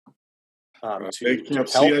to help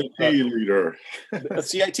CIT leader. A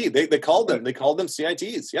CIT. They called them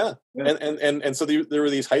CITs. Yeah. And so there were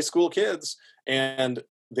these high school kids, and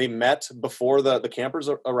they met before the campers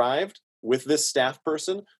arrived with this staff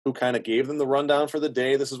person who kind of gave them the rundown for the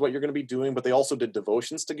day. This is what you're going to be doing. But they also did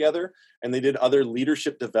devotions together, and they did other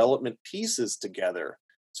leadership development pieces together.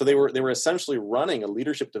 So they were essentially running a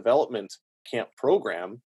leadership development camp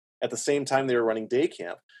program at the same time they were running day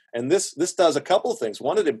camp. And this does a couple of things.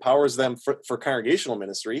 One, it empowers them for congregational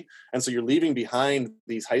ministry. And so you're leaving behind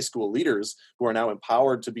these high school leaders who are now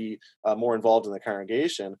empowered to be more involved in the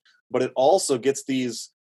congregation. But it also gets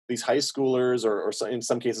these high schoolers, or in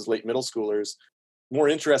some cases late middle schoolers, more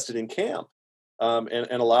interested in camp.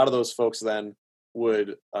 And a lot of those folks then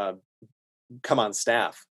would come on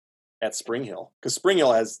staff at Spring Hill, because Spring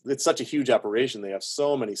Hill it's such a huge operation. They have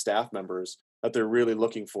so many staff members that they're really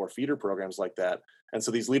looking for feeder programs like that. And so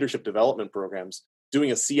these leadership development programs,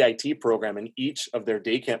 doing a CIT program in each of their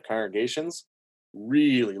day camp congregations,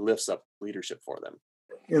 really lifts up leadership for them.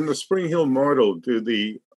 In the Spring Hill model, to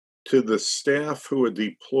the staff who are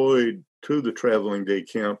deployed to the traveling day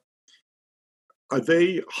camp, are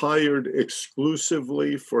they hired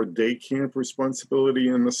exclusively for day camp responsibility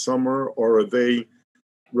in the summer, or are they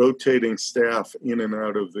rotating staff in and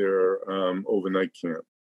out of their overnight camp?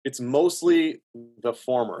 It's mostly the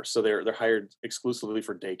former. So they're hired exclusively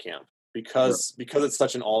for day camp because it's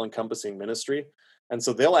such an all-encompassing ministry. And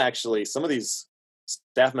so they'll actually, some of these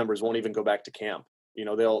staff members won't even go back to camp. You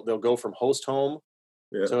know, they'll go from host home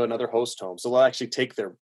to another host home. So they'll actually take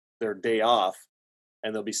their day off,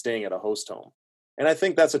 and they'll be staying at a host home. And I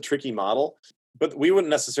think that's a tricky model, but we wouldn't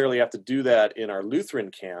necessarily have to do that in our Lutheran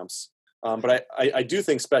camps. But I do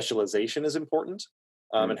think specialization is important,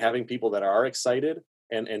 and having people that are excited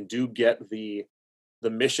and do get the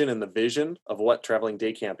mission and the vision of what traveling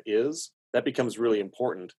day camp is, that becomes really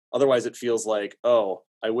important. Otherwise, it feels like, oh,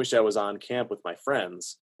 I wish I was on camp with my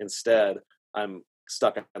friends. Instead, I'm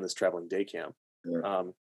stuck on this traveling day camp. Yeah.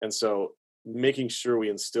 And so making sure we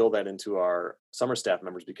instill that into our summer staff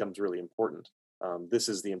members becomes really important. This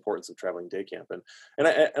is the importance of traveling day camp. And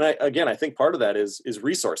I think part of that is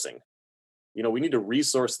resourcing. You know, we need to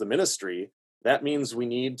resource the ministry. That means we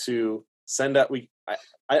need to send out,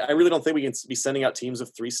 I really don't think we can be sending out teams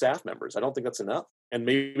of 3 staff members. I don't think that's enough. And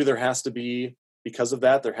maybe there has to be, because of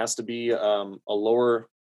that, there has to be a lower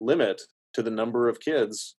limit to the number of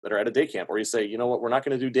kids that are at a day camp. Or you say, you know what, we're not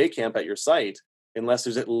going to do day camp at your site unless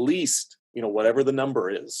there's at least, you know, whatever the number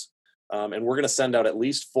is. And we're going to send out at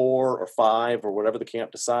least 4 or 5 or whatever the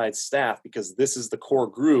camp decides staff, because this is the core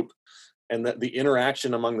group, and that the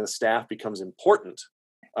interaction among the staff becomes important.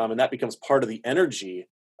 And that becomes part of the energy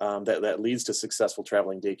that leads to successful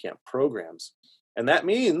traveling day camp programs. And that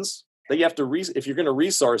means that you have to, if you're going to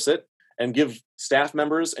resource it and give staff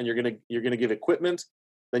members, and you're going to give equipment,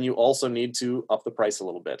 then you also need to up the price a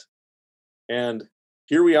little bit. And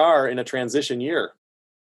here we are in a transition year.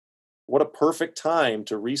 What a perfect time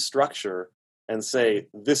to restructure and say,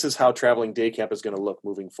 this is how traveling day camp is going to look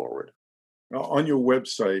moving forward. Now, on your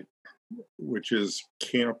website, which is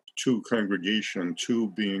Camp 2 Congregation,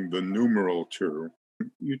 2 being the numeral 2,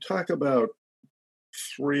 you talk about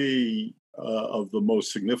 3 of the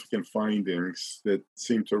most significant findings that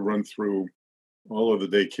seem to run through all of the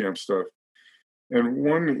day camp stuff. And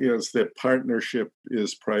one is that partnership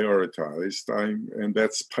is prioritized, and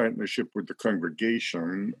that's partnership with the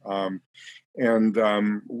congregation.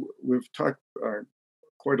 We've talked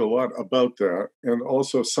quite a lot about that. And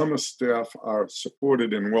also, summer staff are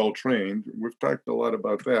supported and well-trained. We've talked a lot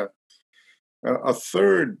about that. A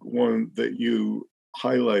third one that you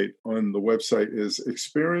highlight on the website is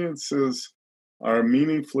experiences are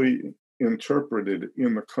meaningfully interpreted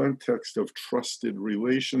in the context of trusted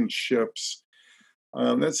relationships.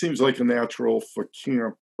 That seems like a natural for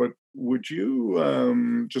camp, but would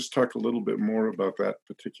you just talk a little bit more about that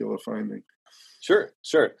particular finding? Sure.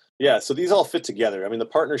 Yeah, so these all fit together. I mean, the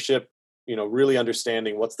partnership, really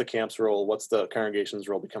understanding what's the camp's role, what's the congregation's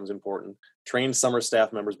role becomes important. Trained summer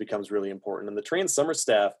staff members becomes really important. And the trained summer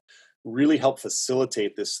staff really help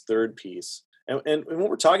facilitate this third piece. And what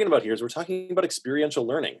we're talking about here is we're talking about experiential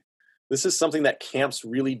learning. This is something that camps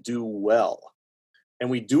really do well. And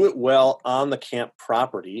we do it well on the camp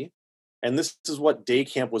property. And this is what day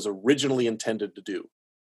camp was originally intended to do.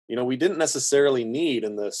 We didn't necessarily need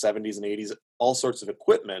in the 70s and 80s all sorts of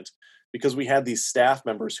equipment because we had these staff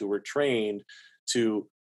members who were trained to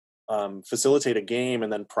facilitate a game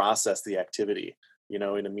and then process the activity, in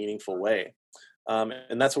a meaningful way.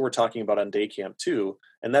 And that's what we're talking about on day camp too.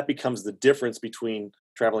 And that becomes the difference between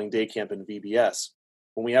traveling day camp and VBS.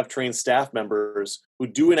 When we have trained staff members who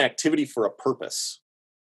do an activity for a purpose,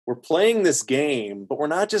 we're playing this game, but we're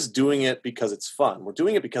not just doing it because it's fun. We're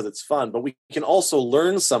doing it because it's fun, but we can also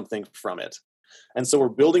learn something from it. And so we're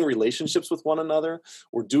building relationships with one another.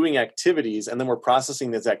 We're doing activities, and then we're processing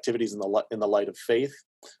these activities in the light of faith,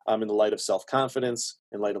 in the light of self-confidence,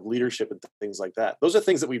 in light of leadership and things like that. Those are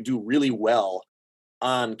things that we do really well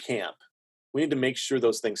on camp. We need to make sure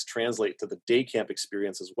those things translate to the day camp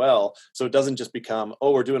experience as well. So it doesn't just become,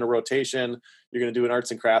 we're doing a rotation. You're going to do an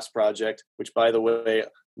arts and crafts project, which, by the way,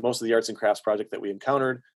 most of the arts and crafts project that we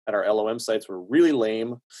encountered at our LOM sites were really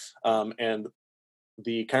lame. And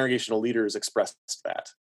the congregational leaders expressed that,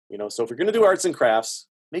 so if you're going to do arts and crafts,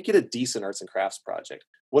 make it a decent arts and crafts project.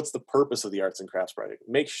 What's the purpose of the arts and crafts project?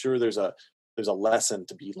 Make sure there's a lesson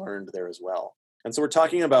to be learned there as well. And so we're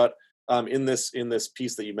talking about, in this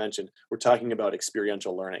piece that you mentioned, we're talking about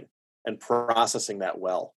experiential learning and processing that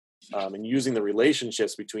well, and using the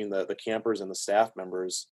relationships between the campers and the staff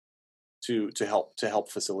members to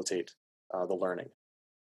help facilitate the learning.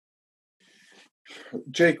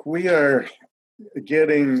 Jake, we are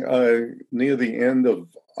getting near the end of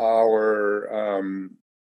our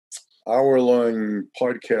hour-long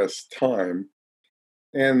podcast time.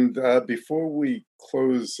 And before we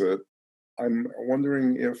close it, I'm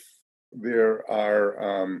wondering if there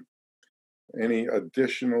are any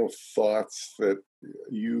additional thoughts that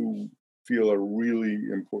you feel are really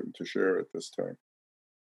important to share at this time.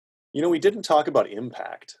 We didn't talk about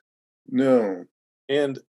impact. No.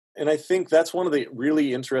 And I think that's one of the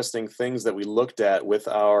really interesting things that we looked at with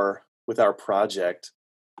our project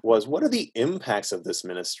was, what are the impacts of this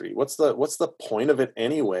ministry? What's the point of it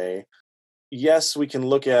anyway? Yes, we can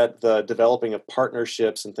look at the developing of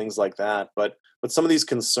partnerships and things like that, but some of these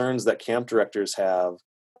concerns that camp directors have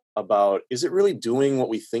about, is it really doing what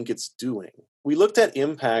we think it's doing? We looked at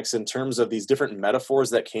impacts in terms of these different metaphors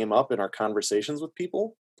that came up in our conversations with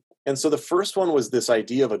people. And so the first one was this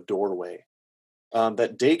idea of a doorway.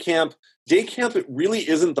 That day camp, it really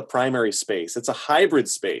isn't the primary space. It's a hybrid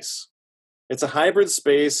space. It's a hybrid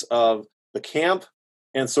space of the camp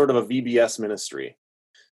and sort of a VBS ministry.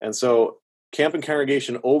 And so camp and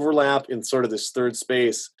congregation overlap in sort of this third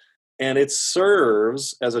space, and it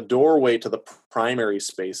serves as a doorway to the primary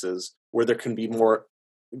spaces where there can be more,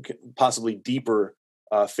 possibly deeper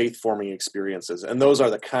faith-forming experiences. And those are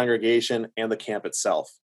the congregation and the camp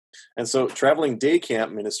itself. And so traveling day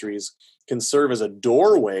camp ministries can serve as a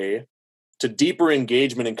doorway to deeper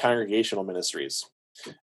engagement in congregational ministries.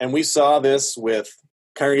 And we saw this with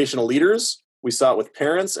congregational leaders, we saw it with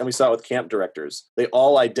parents, and we saw it with camp directors. They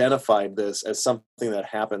all identified this as something that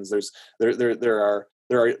happens. There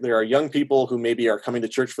are young people who maybe are coming to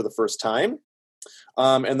church for the first time,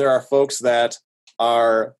 and there are folks that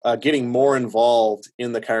are getting more involved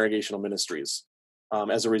in the congregational ministries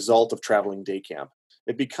as a result of traveling day camp.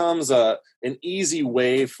 It becomes an easy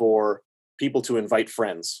way for people to invite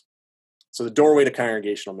friends. So the doorway to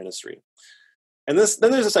congregational ministry. And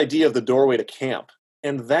then there's this idea of the doorway to camp.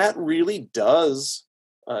 And that really is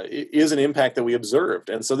an impact that we observed.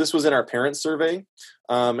 And so this was in our parent survey.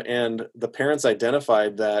 And the parents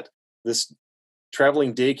identified that this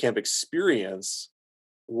traveling day camp experience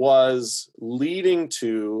was leading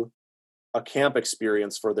to a camp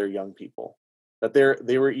experience for their young people. That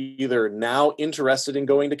they were either now interested in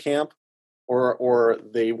going to camp, or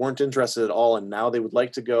they weren't interested at all, and now they would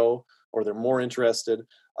like to go, or they're more interested.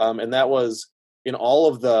 And that was, in all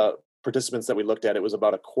of the participants that we looked at, it was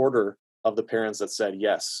about a quarter of the parents that said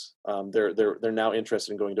yes, they're now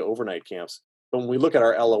interested in going to overnight camps. But when we look at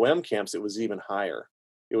our LOM camps, it was even higher.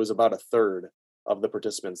 It was about a third of the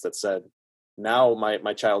participants that said, now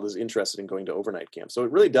my child is interested in going to overnight camp. So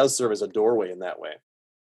it really does serve as a doorway in that way.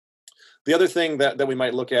 The other thing that we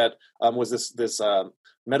might look at was this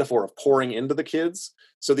metaphor of pouring into the kids.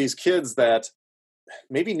 So these kids that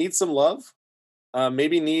maybe need some love,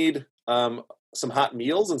 maybe need some hot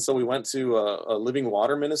meals. And so we went to a living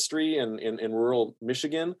water ministry in rural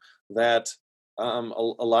Michigan that a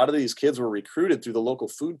lot of these kids were recruited through the local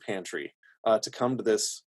food pantry to come to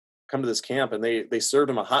this camp, and they served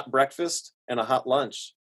them a hot breakfast and a hot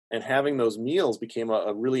lunch. And having those meals became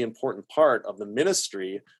a really important part of the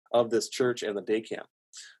ministry of this church and the day camp.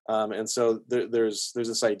 And so there's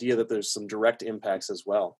this idea that there's some direct impacts as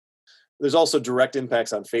well. There's also direct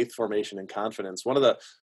impacts on faith formation and confidence. One of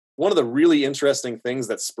the really interesting things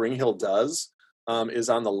that Spring Hill does is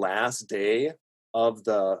on the last day of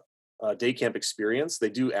the day camp experience, they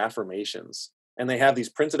do affirmations, and they have these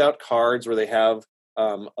printed out cards where they have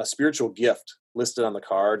a spiritual gift listed on the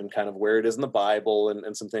card and kind of where it is in the Bible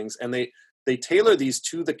and some things, and they tailor these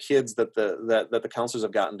to the kids that the counselors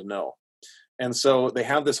have gotten to know. And so they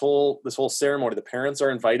have this whole ceremony. The parents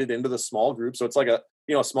are invited into the small group, so it's like a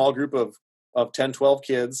small group of 10, 12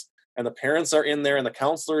 kids, and the parents are in there, and the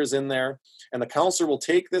counselor is in there, and the counselor will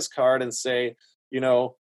take this card and say,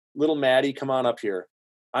 little Maddie, come on up here.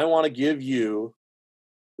 I want to give you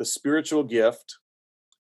the spiritual gift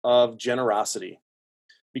of generosity.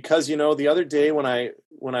 Because the other day when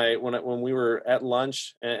we were at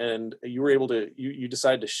lunch and you were able to you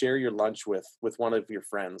decided to share your lunch with one of your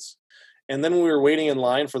friends, and then when we were waiting in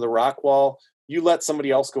line for the rock wall, you let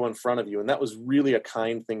somebody else go in front of you, and that was really a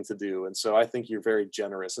kind thing to do. And so I think you're very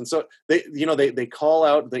generous. And so they call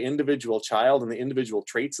out the individual child and the individual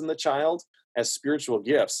traits in the child as spiritual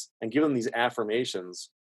gifts and give them these affirmations.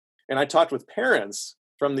 And I talked with parents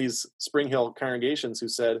from these Spring Hill congregations who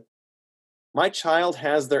said, my child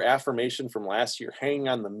has their affirmation from last year hanging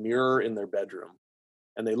on the mirror in their bedroom,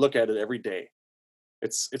 and they look at it every day.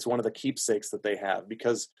 It's one of the keepsakes that they have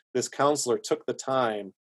because this counselor took the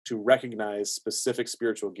time to recognize specific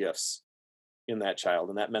spiritual gifts in that child,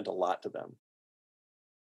 and that meant a lot to them.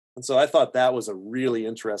 And so I thought that was a really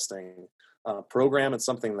interesting program, and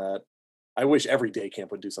something that I wish every day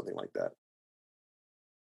camp would do something like that.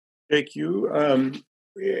 Jake, you,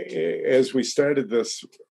 as we started this,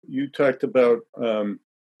 you talked about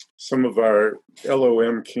some of our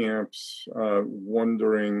LOM camps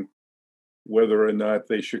wondering whether or not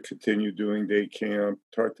they should continue doing day camp,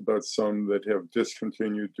 talked about some that have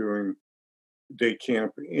discontinued doing day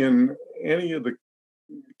camp. In any of the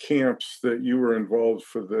camps that you were involved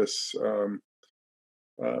for this,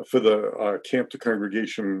 for the Camp to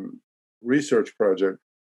Congregation research project,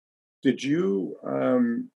 did you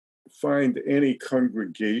find any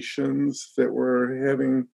congregations that were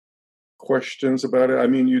having questions about it? I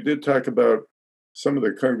mean, you did talk about some of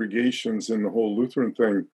the congregations in the whole Lutheran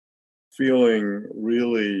thing feeling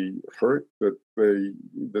really hurt that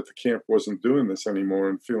the camp wasn't doing this anymore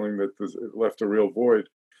and feeling that it left a real void.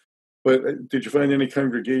 But did you find any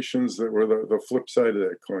congregations that were the flip side of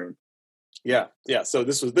that coin? Yeah. So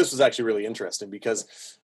this was actually really interesting because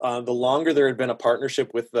the longer there had been a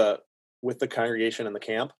partnership with the congregation and the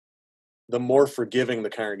camp, the more forgiving the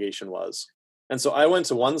congregation was. And so I went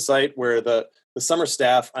to one site where the summer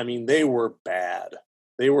staff, I mean, they were bad.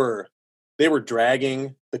 They were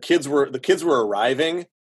dragging. The kids were arriving,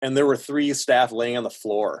 and there were 3 staff laying on the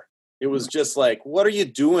floor. It was just like, what are you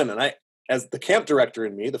doing? And I, as the camp director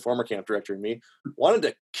in me, the former camp director in me, wanted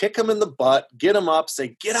to kick them in the butt, get them up,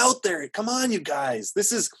 say, get out there. Come on, you guys.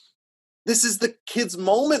 This is the kids'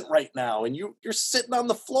 moment right now. And you're sitting on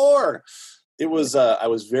the floor. It was, I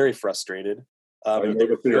was very frustrated. They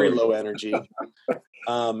were very low energy.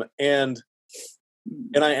 And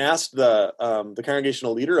I asked the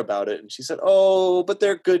congregational leader about it, and she said, "Oh, but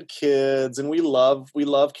they're good kids, and we love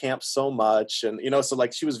camp so much." And so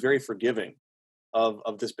like she was very forgiving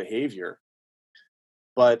of this behavior.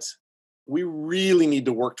 But we really need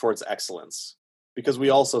to work towards excellence, because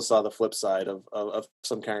we also saw the flip side of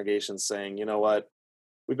some congregations saying, "You know what?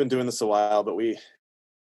 We've been doing this a while, but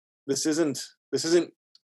this isn't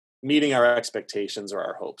meeting our expectations or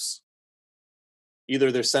our hopes."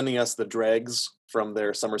 Either they're sending us the dregs from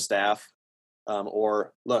their summer staff,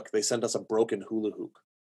 or look, they sent us a broken hula hoop.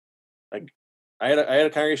 Like I had a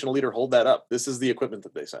congregational leader hold that up. This is the equipment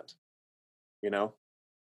that they sent.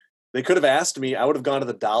 They could have asked me. I would have gone to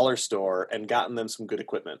the dollar store and gotten them some good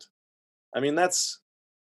equipment. I mean, that's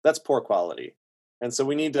poor quality. And so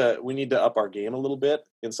we need to up our game a little bit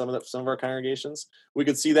in some of our congregations. We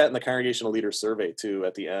could see that in the congregational leader survey too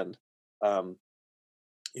at the end.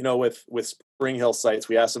 With Spring Hill sites,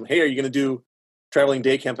 we asked them, "Hey, are you going to do traveling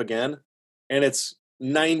day camp again?" And it's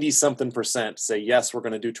 90-something% say, "Yes, we're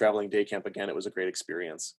going to do traveling day camp again. It was a great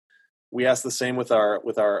experience." We asked the same with our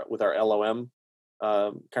LOM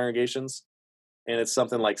congregations, and it's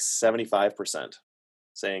something like 75%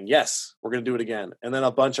 saying, "Yes, we're going to do it again." And then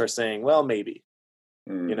a bunch are saying, "Well, maybe."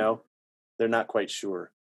 You know, they're not quite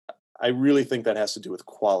sure. I really think that has to do with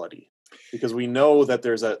quality, because we know that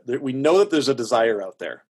there's a desire out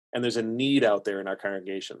there, and there's a need out there in our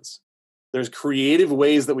congregations. There's creative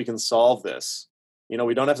ways that we can solve this. You know,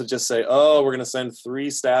 we don't have to just say, oh, we're going to send 3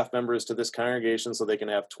 staff members to this congregation so they can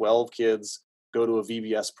have 12 kids go to a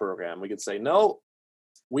VBS program. We could say, no,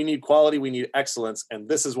 we need quality, we need excellence, and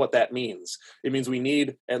this is what that means. It means we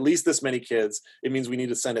need at least this many kids. It means we need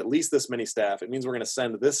to send at least this many staff. It means we're going to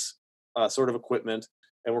send this sort of equipment,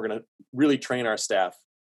 and we're going to really train our staff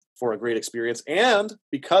for a great experience. And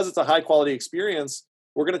because it's a high quality experience,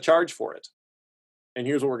 we're going to charge for it. And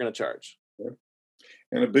here's what we're going to charge.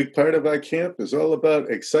 And a big part of our camp is all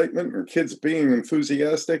about excitement and kids being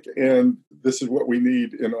enthusiastic. And this is what we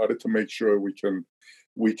need in order to make sure we can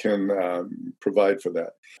provide for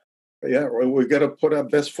that. Yeah, well, we've got to put our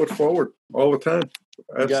best foot forward all the time.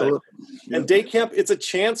 Absolutely. Yeah. And day camp, it's a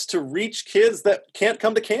chance to reach kids that can't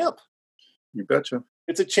come to camp. You betcha.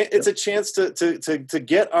 It's a chance to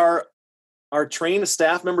get our trained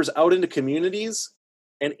staff members out into communities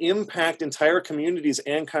and impact entire communities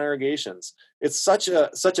and congregations. It's such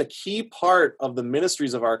a key part of the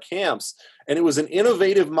ministries of our camps. And it was an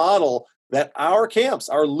innovative model that our camps,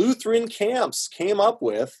 our Lutheran camps, came up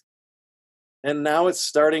with. And now it's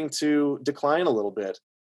starting to decline a little bit.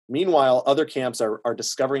 Meanwhile, other camps are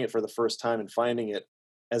discovering it for the first time and finding it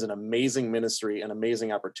as an amazing ministry and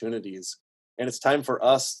amazing opportunities. And it's time for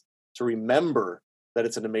us to remember that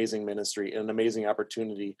it's an amazing ministry and an amazing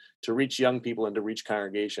opportunity to reach young people and to reach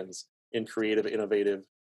congregations in creative, innovative,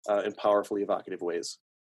 and powerfully evocative ways.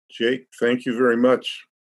 Jake, thank you very much.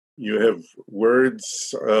 You have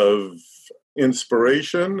words of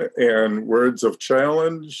inspiration and words of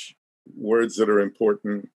challenge, words that are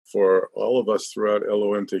important for all of us throughout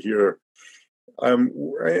LOM to hear.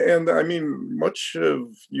 And I mean, much of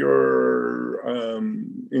your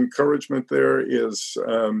encouragement there is,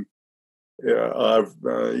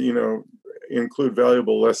 include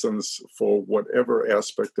valuable lessons for whatever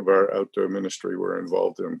aspect of our outdoor ministry we're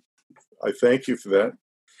involved in. I thank you for that.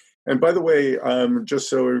 And by the way, just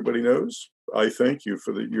so everybody knows, I thank you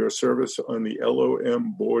for your service on the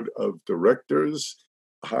LOM Board of Directors.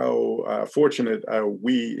 How fortunate are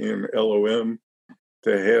we in LOM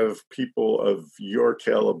to have people of your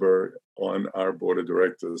caliber on our board of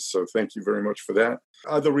directors. So thank you very much for that.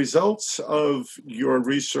 Are the results of your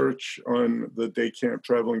research on the day camp,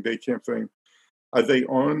 traveling day camp thing, are they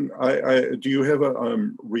on, do you have a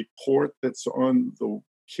report that's on the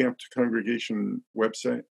Camp to Congregation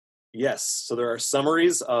website? Yes. So there are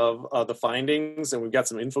summaries of the findings, and we've got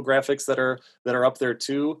some infographics that are up there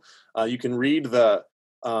too. You can read the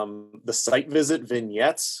site visit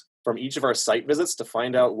vignettes from each of our site visits to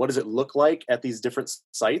find out what does it look like at these different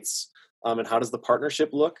sites, and how does the partnership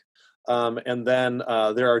look. And then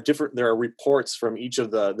there are reports from each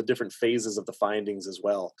of the different phases of the findings as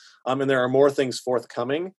well. And there are more things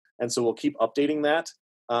forthcoming, and so we'll keep updating that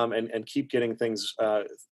and keep getting things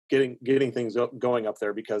getting things going up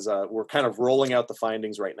there, because we're kind of rolling out the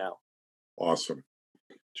findings right now. Awesome.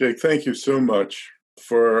 Jake, thank you so much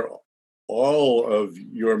for all of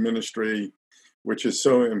your ministry, which is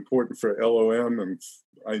so important for LOM. And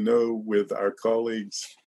I know with our colleagues,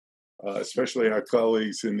 especially our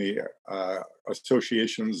colleagues in the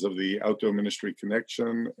associations of the Outdoor Ministry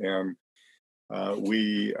Connection, and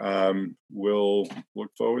we will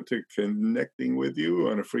look forward to connecting with you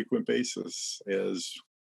on a frequent basis as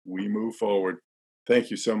we move forward. Thank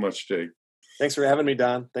you so much, Jake. Thanks for having me,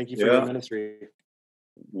 Don. Thank you for your ministry.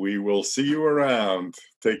 We will see you around.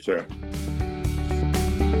 Take care.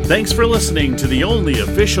 Thanks for listening to the only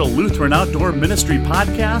official Lutheran Outdoor Ministry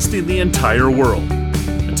podcast in the entire world.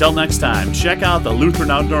 Until next time, check out the Lutheran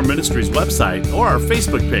Outdoor Ministries website or our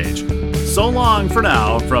Facebook page. So long for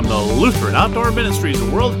now from the Lutheran Outdoor Ministries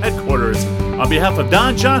World Headquarters. On behalf of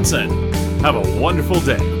Don Johnson, have a wonderful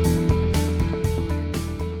day.